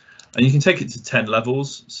 And you can take it to 10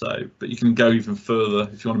 levels, but you can go even further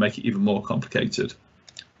if you want to make it even more complicated.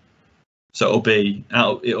 So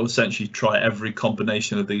it'll essentially try every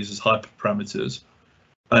combination of these as hyperparameters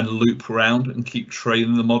and loop around and keep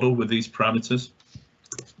training the model with these parameters.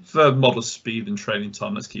 For model speed and training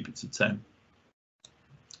time, let's keep it to 10.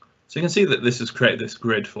 So you can see that this has created this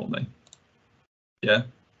grid for me. Yeah,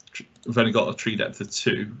 we've only got a tree depth of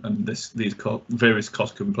 2 and these various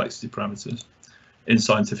cost complexity parameters in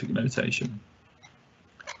scientific notation.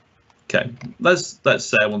 Okay, let's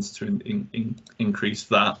say I wanted to increase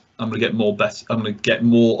that. I'm going to get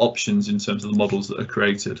more options in terms of the models that are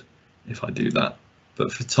created if I do that.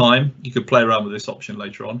 But for time, you could play around with this option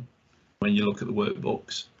later on when you look at the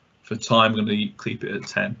workbooks. For time, I'm going to keep it at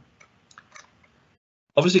 10.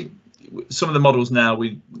 Obviously, some of the models now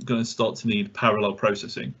we're going to start to need parallel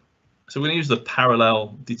processing. So we're going to use the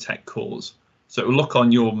parallel detect cores. So it will look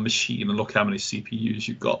on your machine and look how many CPUs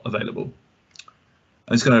you've got available.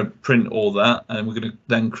 And it's going to print all that, and we're going to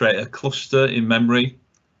then create a cluster in memory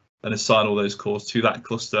and assign all those cores to that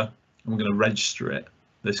cluster. And we're going to register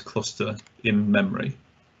this cluster in memory.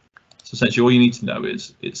 So essentially all you need to know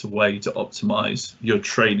is it's a way to optimize your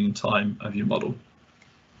training time of your model.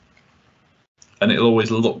 and it'll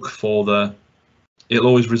always look for it'll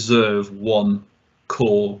always reserve one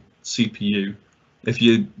core CPU. If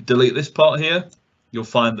you delete this part here, you'll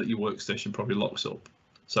find that your workstation probably locks up.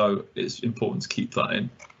 So it's important to keep that in.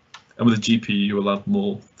 And with a GPU, you will have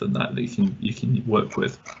more than that you can work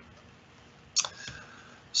with.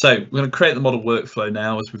 So we're going to create the model workflow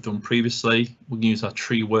now, as we've done previously. We're going to use our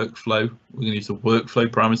tree workflow. We're going to use the workflow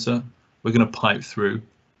parameter. We're going to pipe through.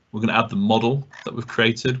 We're going to add the model that we've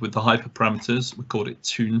created with the hyperparameters. We called it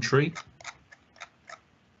tune tree.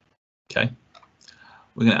 Okay.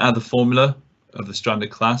 We're going to add the formula of the stranded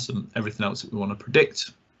class and everything else that we want to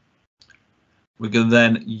predict. We're going to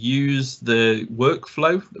then use the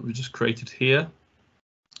workflow that we just created here.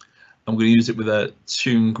 And we're going to use it with a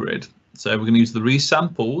tune grid. So we're going to use the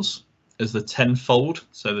resamples as the 10-fold,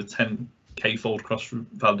 so the 10k-fold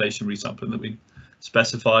cross-validation resampling that we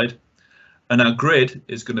specified. And our grid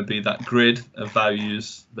is going to be that grid of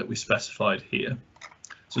values that we specified here.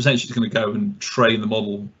 So essentially it's going to go and train the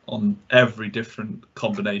model on every different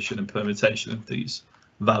combination and permutation of these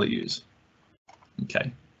values.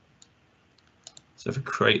 Okay. So if I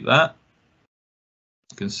create that,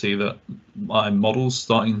 you can see that my model's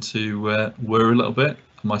starting to whir a little bit.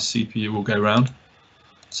 My CPU will go around.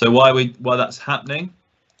 So why that's happening,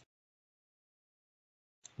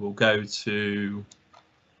 we'll go to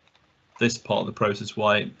this part of the process,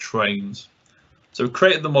 why it trains. So we've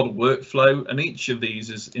created the model workflow, and each of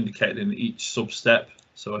these is indicated in each sub-step.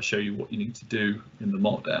 So I'll show you what you need to do in the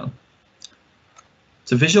markdown.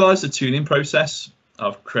 To visualize the tuning process,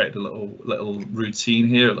 I've created a little routine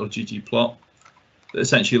here, a little ggplot. That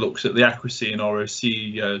essentially looks at the accuracy and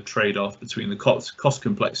ROC trade-off between the cost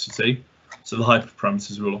complexity, so the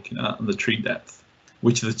hyperparameters we're looking at, and the tree depth,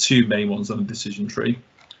 which are the two main ones on the decision tree.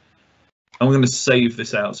 And we're going to save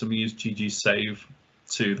this out, so we use ggsave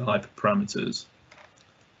to the hyperparameters.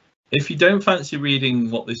 If you don't fancy reading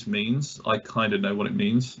what this means, I kind of know what it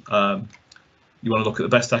means. You want to look at the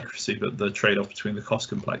best accuracy, but the trade-off between the cost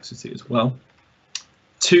complexity as well.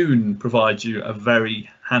 Tune provides you a very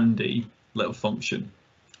handy little function.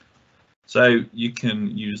 So you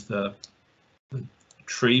can use the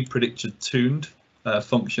tree predicted tuned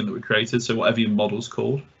function that we created, so whatever your model's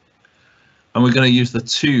called. And we're going to use the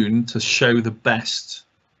tune to show the best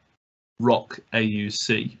rock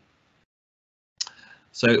AUC.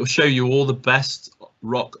 So it will show you all the best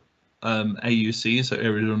rock AUCs, so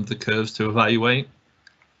area under the curves, to evaluate.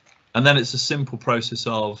 And then it's a simple process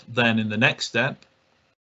of then in the next step,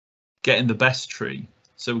 getting the best tree.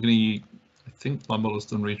 So we're going to use, I think my model's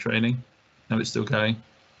done retraining. No, it's still going.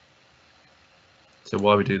 So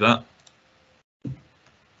why we do that?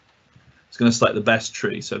 It's going to select the best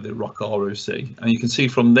tree, so the rock ROC. And you can see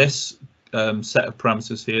from this set of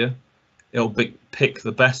parameters here, it'll pick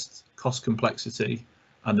the best cost complexity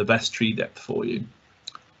and the best tree depth for you.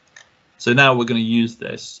 So now we're going to use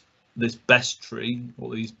this best tree,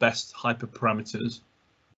 or these best hyperparameters,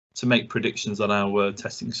 to make predictions on our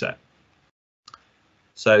testing set.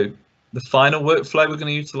 So the final workflow we're going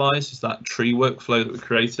to utilize is that tree workflow that we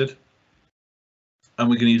created. And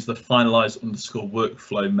we're going to use the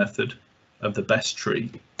finalize_workflow method of the best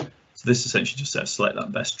tree. So this essentially just says select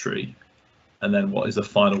that best tree, and then what is the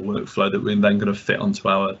final workflow that we're then going to fit onto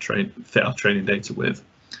our training data with.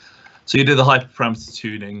 So you do the hyperparameter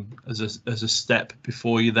tuning as a step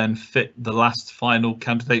before you then fit the last final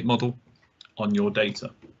candidate model on your data.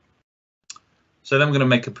 So then we're going to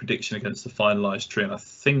make a prediction against the finalized tree, and I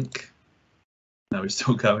think, no, it's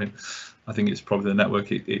still going. I think it's probably the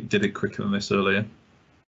network. It did it quicker than this earlier.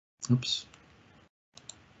 Oops.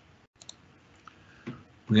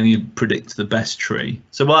 We're going to predict the best tree.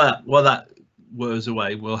 So while that whirs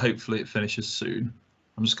away, well, hopefully it finishes soon.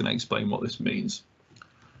 I'm just going to explain what this means.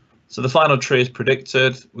 So the final tree is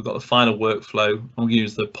predicted. We've got the final workflow. I'm going to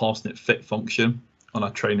use the parsnip fit function on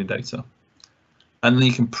our training data. And then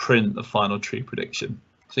you can print the final tree prediction.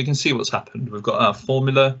 So you can see what's happened. We've got our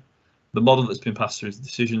formula, the model that's been passed through is the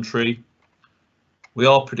decision tree. We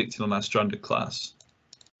are predicting on our stranded class.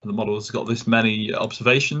 And the model has got this many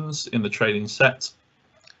observations in the training set.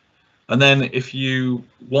 And then if you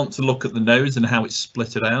want to look at the nodes and how it's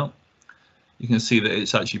split it out, you can see that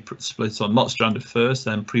it's actually split on not stranded first,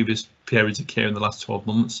 then previous periods of care in the last 12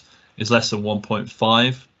 months is less than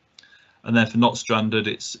 1.5. And then for not stranded,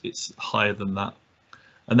 it's higher than that.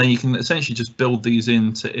 And then you can essentially just build these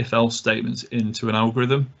into if-else statements into an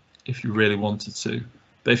algorithm if you really wanted to.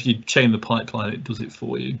 But if you chain the pipeline, it does it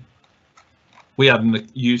for you. We had a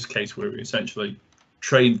use case where we essentially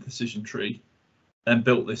trained the decision tree and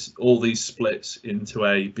built all these splits into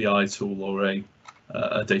a BI tool or a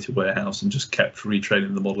data warehouse, and just kept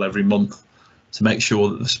retraining the model every month to make sure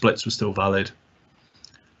that the splits were still valid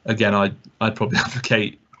Again, I'd probably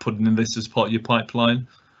advocate putting in this as part of your pipeline,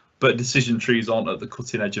 but decision trees aren't at the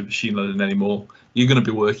cutting edge of machine learning anymore. You're going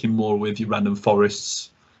to be working more with your random forests.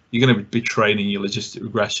 You're going to be training your logistic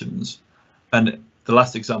regressions. And the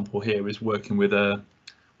last example here is working with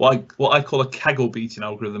what I call a Kaggle beating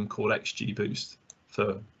algorithm called XGBoost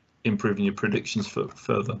for improving your predictions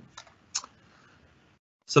further.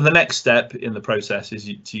 So the next step in the process is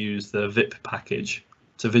to use the VIP package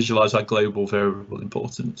to visualize our global variable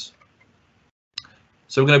importance.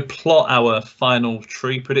 So we're going to plot our final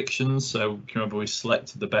tree predictions. So remember, we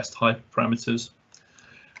selected the best hyperparameters.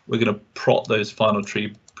 We're going to plot those final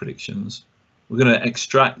tree predictions. We're going to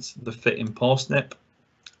extract the fit in parsnip,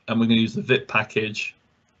 and we're going to use the VIP package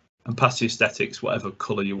and pass the aesthetics whatever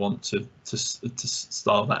color you want to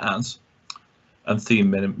style that as, and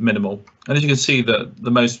theme minimal. And as you can see, the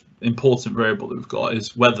most important variable that we've got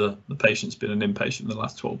is whether the patient's been an inpatient in the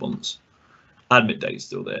last 12 months. Admit date's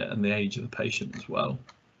still there, and the age of the patient as well.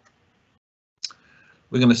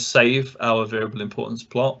 We're going to save our variable importance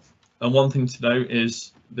plot. And one thing to note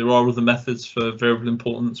is there are other methods for variable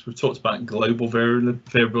importance. We've talked about global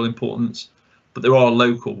variable importance, but there are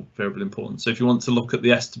local variable importance. So if you want to look at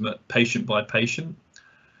the estimate patient by patient,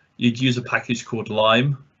 you'd use a package called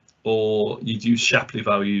Lime, or you'd use Shapley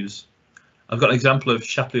values. I've got an example of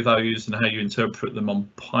Shapley values and how you interpret them on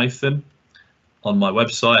Python on my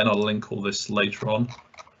website, and I'll link all this later on.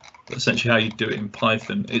 But essentially how you do it in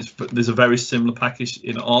Python is there's a very similar package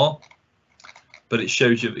in R, but it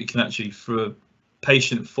shows you that you can actually, for a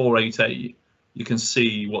patient 488, you can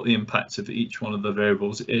see what the impact of each one of the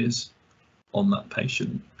variables is on that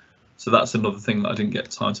patient. So that's another thing that I didn't get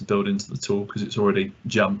time to build into the tool because it's already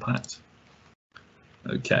jam-packed.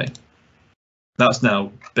 Okay, that's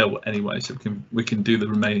now built anyway, so we can do the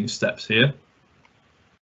remaining steps here.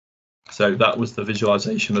 So that was the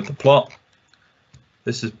visualization of the plot.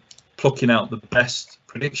 This is plucking out the best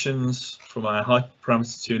predictions from our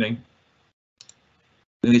hyperparameter tuning.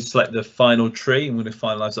 We need to select the final tree. I'm going to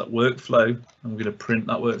finalize that workflow. I'm going to print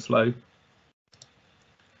that workflow.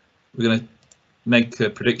 We're going to make a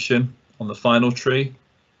prediction on the final tree.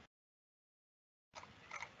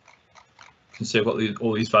 You can see I've got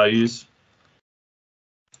all these values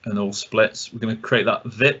and all splits. We're going to create that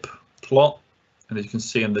VIP plot. And as you can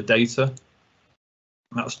see in the data,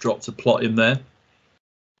 that's dropped a plot in there.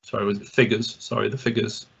 Sorry, was it figures? Sorry, the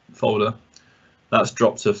figures folder. That's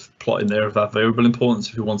dropped a plot in there of our variable importance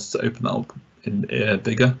if you wanted to open that up in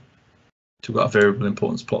bigger. So we've got a variable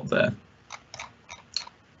importance plot there.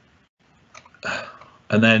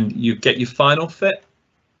 And then you get your final fit,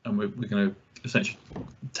 and we're going to essentially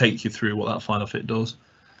take you through what that final fit does.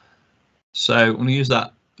 So I'm going to use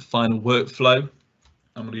that final workflow.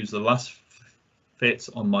 I'm going to use the last fit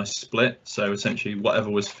on my split. So essentially whatever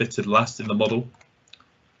was fitted last in the model,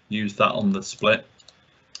 use that on the split.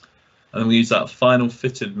 And then we use that final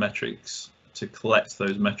fitted metrics to collect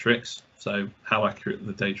those metrics. So how accurate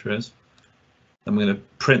the data is. I'm going to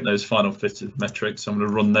print those final fitted metrics. I'm going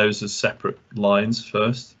to run those as separate lines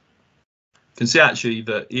first. You can see actually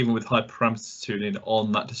that even with hyperparameter tuning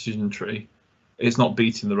on that decision tree, it's not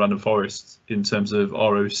beating the random forest in terms of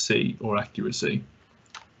ROC or accuracy.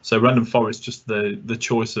 So random forest, just the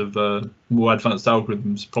choice of more advanced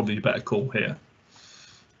algorithms, probably a better call here.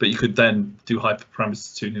 But you could then do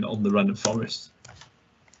hyperparameter tuning on the random forest.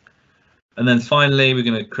 And then finally, we're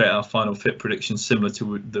going to create our final fit prediction similar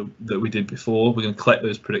to that we did before. We're going to collect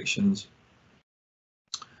those predictions.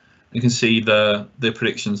 You can see the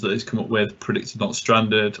predictions that it's come up with: predicted not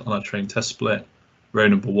stranded on our trained test split, row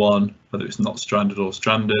number 1, whether it's not stranded or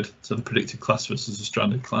stranded, so the predicted class versus a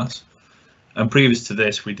stranded class. And previous to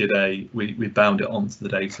this, we bound it onto the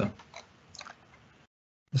data.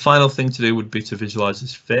 The final thing to do would be to visualize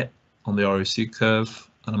this fit on the ROC curve,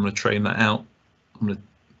 and I'm going to train that out. I'm going to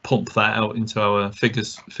pump that out into our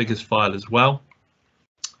figures file as well.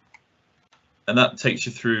 And that takes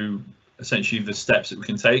you through essentially the steps that we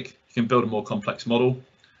can take. You can build a more complex model.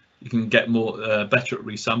 You can get better at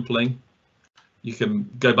resampling. You can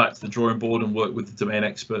go back to the drawing board and work with the domain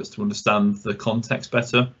experts to understand the context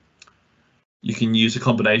better. You can use a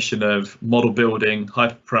combination of model building,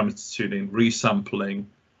 hyperparameter tuning, resampling,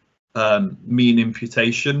 mean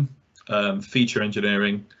imputation, feature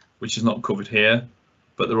engineering, which is not covered here,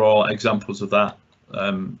 but there are examples of that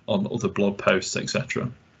on other blog posts, etc.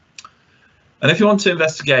 And if you want to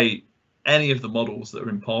investigate any of the models that are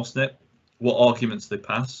in Parsnip, what arguments they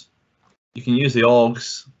pass, you can use the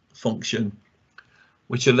args function,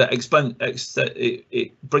 which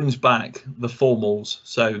it brings back the formals,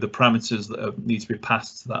 so the parameters that need to be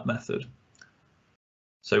passed to that method.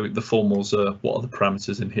 So the formals are what are the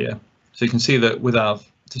parameters in here. So you can see that with our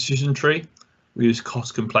decision tree, we use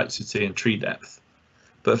cost complexity and tree depth.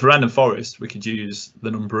 But for random forest, we could use the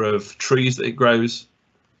number of trees that it grows,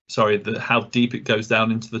 sorry, how deep it goes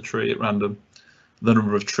down into the tree at random, the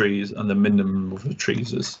number of trees, and the minimum number of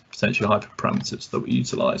trees as potentially hyperparameters that we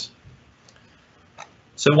utilize.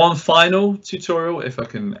 So one final tutorial, if I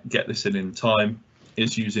can get this in time,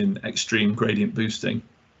 is using extreme gradient boosting.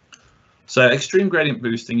 So extreme gradient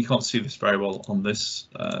boosting, you can't see this very well on this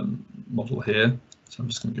model here. So I'm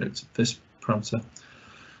just going to go to this parameter.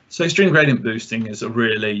 So extreme gradient boosting is a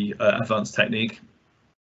really advanced technique.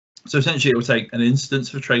 So essentially it will take an instance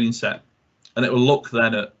of a training set and it will look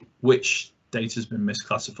then at which data has been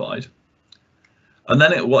misclassified. And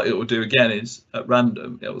then what it will do again is at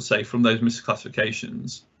random, it will say from those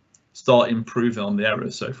misclassifications, start improving on the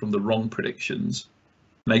errors. So from the wrong predictions,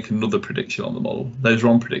 make another prediction on the model. Those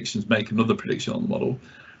wrong predictions, make another prediction on the model.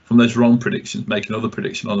 From those wrong predictions, make another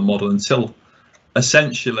prediction on the model until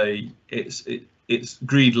essentially it's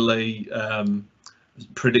greedily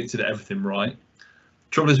predicted everything right.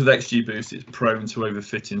 Trouble is with XGBoost, it's prone to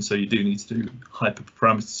overfitting, so you do need to do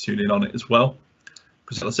hyperparameter tuning on it as well,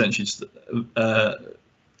 because it'll essentially just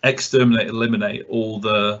eliminate all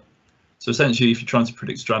the. So essentially, if you're trying to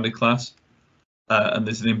predict stranded class, and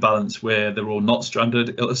there's an imbalance where they're all not stranded,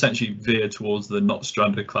 it'll essentially veer towards the not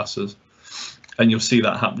stranded classes, and you'll see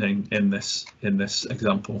that happening in this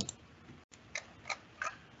example.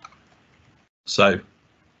 So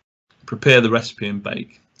prepare the recipe and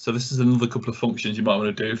bake. So this is another couple of functions you might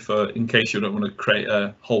want to do for in case you don't want to create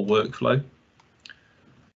a whole workflow.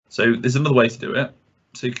 So there's another way to do it.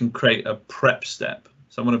 So you can create a prep step.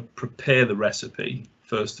 So I want to prepare the recipe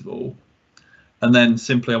first of all, and then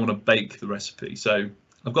simply I want to bake the recipe. So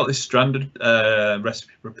I've got this stranded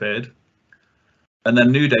recipe prepared, and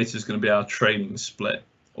then new data is going to be our training split,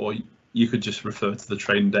 or you could just refer to the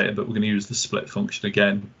training data, but we're going to use the split function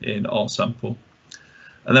again in rsample.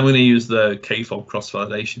 And then we're going to use the k-fold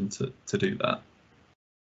cross-validation to do that.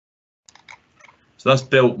 So that's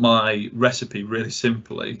built my recipe really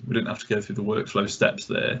simply. We didn't have to go through the workflow steps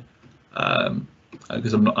there,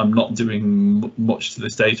 because I'm not doing much to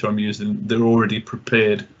this data. I'm using the already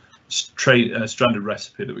prepared stranded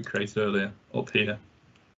recipe that we created earlier up here.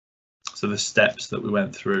 So the steps that we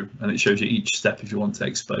went through, and it shows you each step if you want to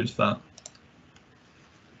expose that.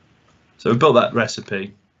 So we built that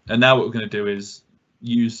recipe, and now what we're going to do is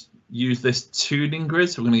use this tuning grid.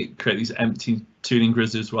 So we're going to create these empty tuning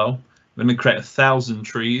grids as well. We're going to create 1,000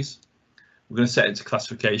 trees. We're going to set it to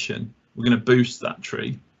classification. We're going to boost that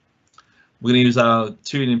tree. We're going to use our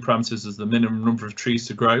tuning parameters as the minimum number of trees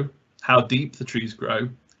to grow, how deep the trees grow,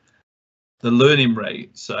 the learning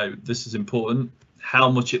rate. So this is important, how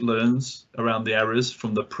much it learns around the errors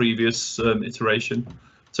from the previous iteration.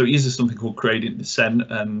 So it uses something called gradient descent,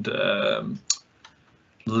 and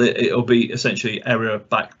it'll be essentially error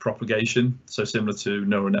back propagation, so similar to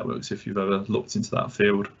neural networks if you've ever looked into that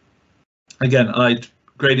field. Again,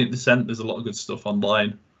 gradient descent, there's a lot of good stuff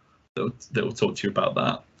online that will talk to you about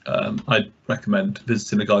that. I'd recommend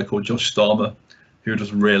visiting a guy called Josh Starmer, who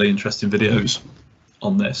does really interesting videos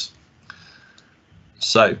on this.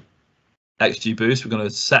 So XGBoost, we're going to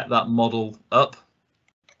set that model up,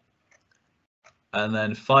 and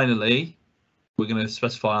then finally we're going to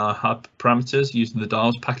specify our hyperparameters using the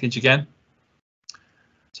dials package again.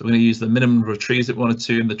 So we're going to use the minimum number of trees that we want to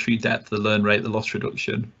tune, the tree depth, the learn rate, the loss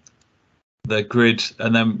reduction, the grid,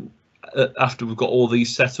 and then after we've got all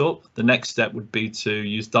these set up, the next step would be to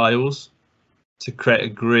use dials to create a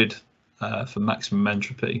grid for maximum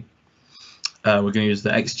entropy. We're going to use the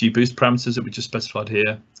XGBoost parameters that we just specified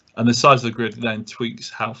here, and the size of the grid then tweaks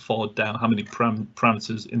how far down, how many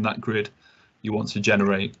parameters in that grid you want to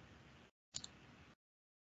generate.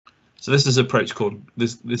 So this is an approach called,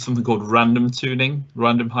 there's something called random tuning,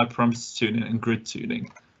 random hyperparameter tuning, and grid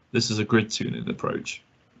tuning. This is a grid tuning approach.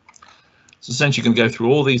 So essentially you can go through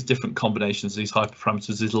all these different combinations, these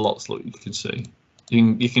hyperparameters, there's lots that you can see.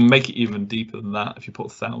 You can make it even deeper than that if you put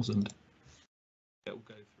 1,000. It will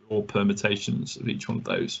go through all permutations of each one of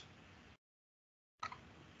those.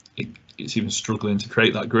 It's even struggling to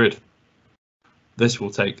create that grid. This will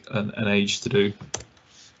take an age to do.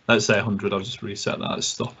 Let's say 100, I'll just reset that, let's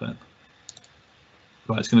stop it.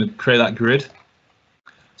 Right, it's going to create that grid.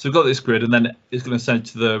 So we've got this grid, and then it's going to send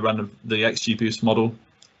to the XGBoost model,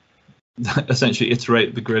 essentially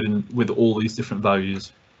iterate the grid with all these different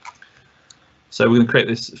values. So we're going to create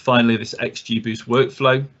this, finally, this XGBoost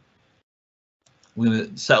workflow. We're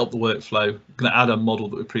going to set up the workflow. We're going to add a model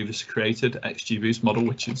that we previously created, XGBoost model,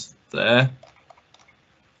 which is there.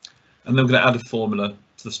 And then we're going to add a formula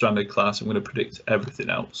to the stranded class. I'm going to predict everything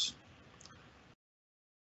else.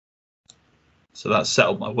 So that's set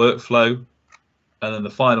up my workflow. And then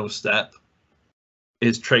the final step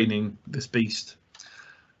is training this beast.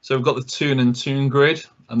 So we've got the tune and tune grid,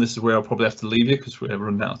 and this is where I'll probably have to leave you because we're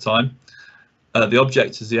running out of time. The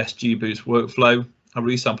object is the XGBoost workflow. Our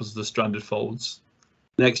resamples are the stranded folds.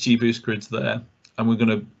 The XGBoost grid's there, and we're going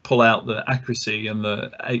to pull out the accuracy and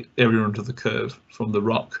the area under the curve from the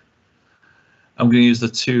rock. I'm going to use the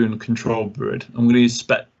tune control grid. I'm going to use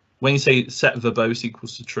when you say set verbose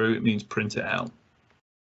equals to true, it means print it out.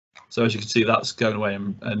 So as you can see, that's going away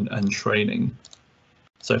and training.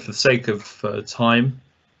 So for the sake of time,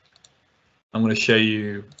 I'm going to show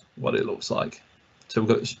you what it looks like. So we've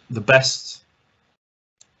got the best.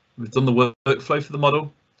 We've done the workflow for the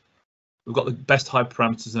model. We've got the best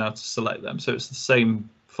hyperparameters now to select them. So it's the same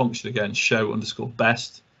function again, show underscore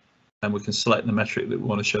best, and we can select the metric that we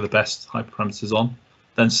want to show the best hyperparameters on,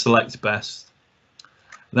 then select best.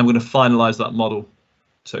 And then we're going to finalize that model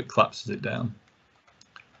so it collapses it down.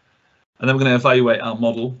 And then we're going to evaluate our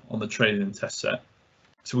model on the training and test set.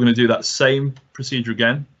 So we're going to do that same procedure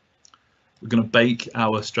again. We're going to bake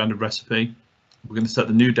our stranded recipe. We're going to set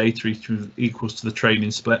the new data equals to the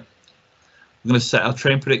training split. We're going to set our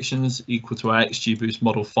train predictions equal to our XGBoost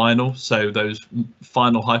model final, so those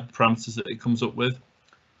final hyperparameters that it comes up with.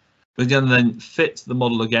 We're going to then fit the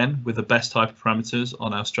model again with the best hyperparameters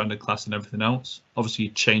on our stranded class and everything else. Obviously,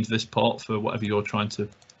 you change this part for whatever you're trying to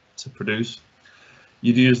produce.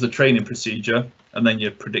 You'd use the training procedure and then you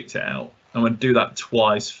predict it out. I'm going to do that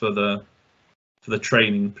twice for the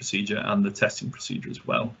training procedure and the testing procedure as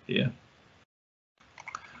well here.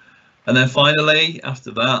 And then finally, after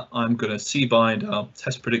that, I'm going to C-bind our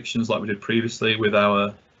test predictions like we did previously with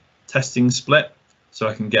our testing split, so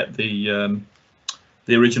I can get the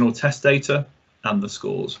original test data and the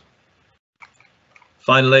scores.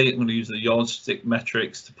 Finally, I'm going to use the yardstick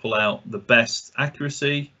metrics to pull out the best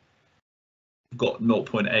accuracy. We've got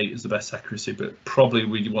 0.8 as the best accuracy, but probably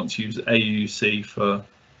we want to use AUC for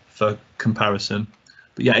comparison.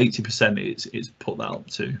 But yeah, 80% is put that up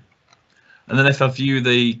to. And then if I view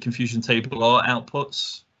the ConfusionTableR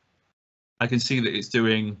outputs, I can see that it's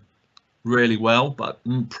doing really well, but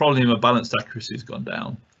probably my balanced accuracy has gone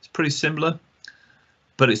down. It's pretty similar,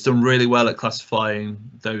 but it's done really well at classifying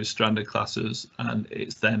those stranded classes, and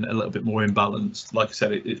it's then a little bit more imbalanced. Like I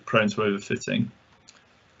said, it's prone to overfitting.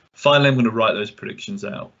 Finally, I'm going to write those predictions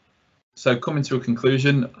out. So coming to a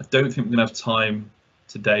conclusion, I don't think we're going to have time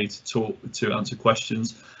today to answer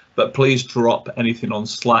questions, but please drop anything on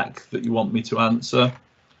Slack that you want me to answer.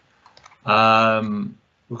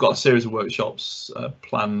 We've got a series of workshops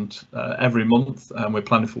planned every month, and we're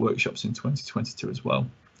planning for workshops in 2022 as well.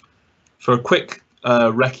 For a quick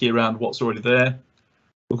recce around what's already there,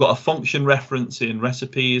 we've got a function reference in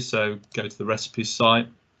recipes, so go to the recipes site.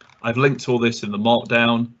 I've linked all this in the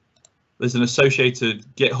markdown. There's an associated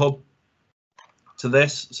GitHub to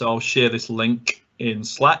this, so I'll share this link in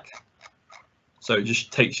Slack. So it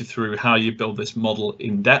just takes you through how you build this model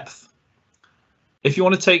in depth. If you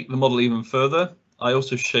want to take the model even further, I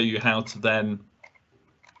also show you how to then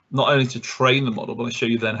not only to train the model, but I show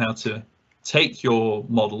you then how to take your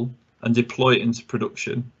model and deploy it into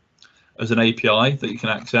production as an API that you can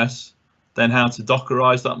access, then how to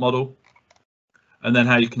Dockerize that model, and then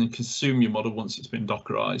how you can consume your model once it's been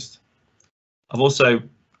Dockerized. I've also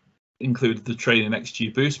included the training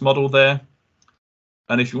XGBoost model there.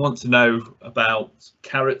 And if you want to know about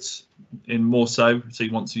caret in more so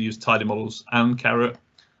you want to use TidyModels and caret,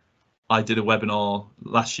 I did a webinar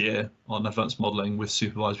last year on advanced modeling with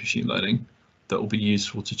supervised machine learning that will be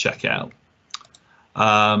useful to check out.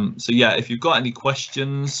 So yeah, if you've got any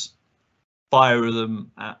questions, fire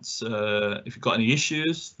them at, if you've got any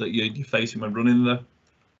issues that you're facing when running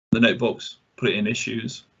the notebooks, put it in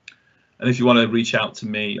issues. And if you want to reach out to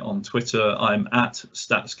me on Twitter, I'm at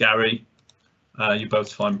StatsGary. You'll be able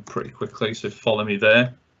to find me pretty quickly, so follow me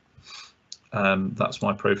there. That's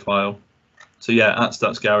my profile. So yeah, at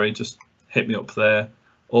StatsGary, just hit me up there,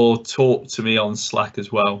 or talk to me on Slack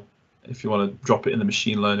as well. If you want to drop it in the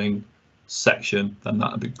machine learning section, then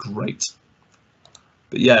that'd be great.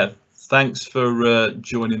 But yeah, thanks for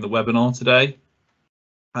joining the webinar today,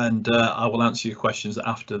 and I will answer your questions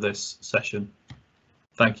after this session.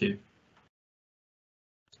 Thank you.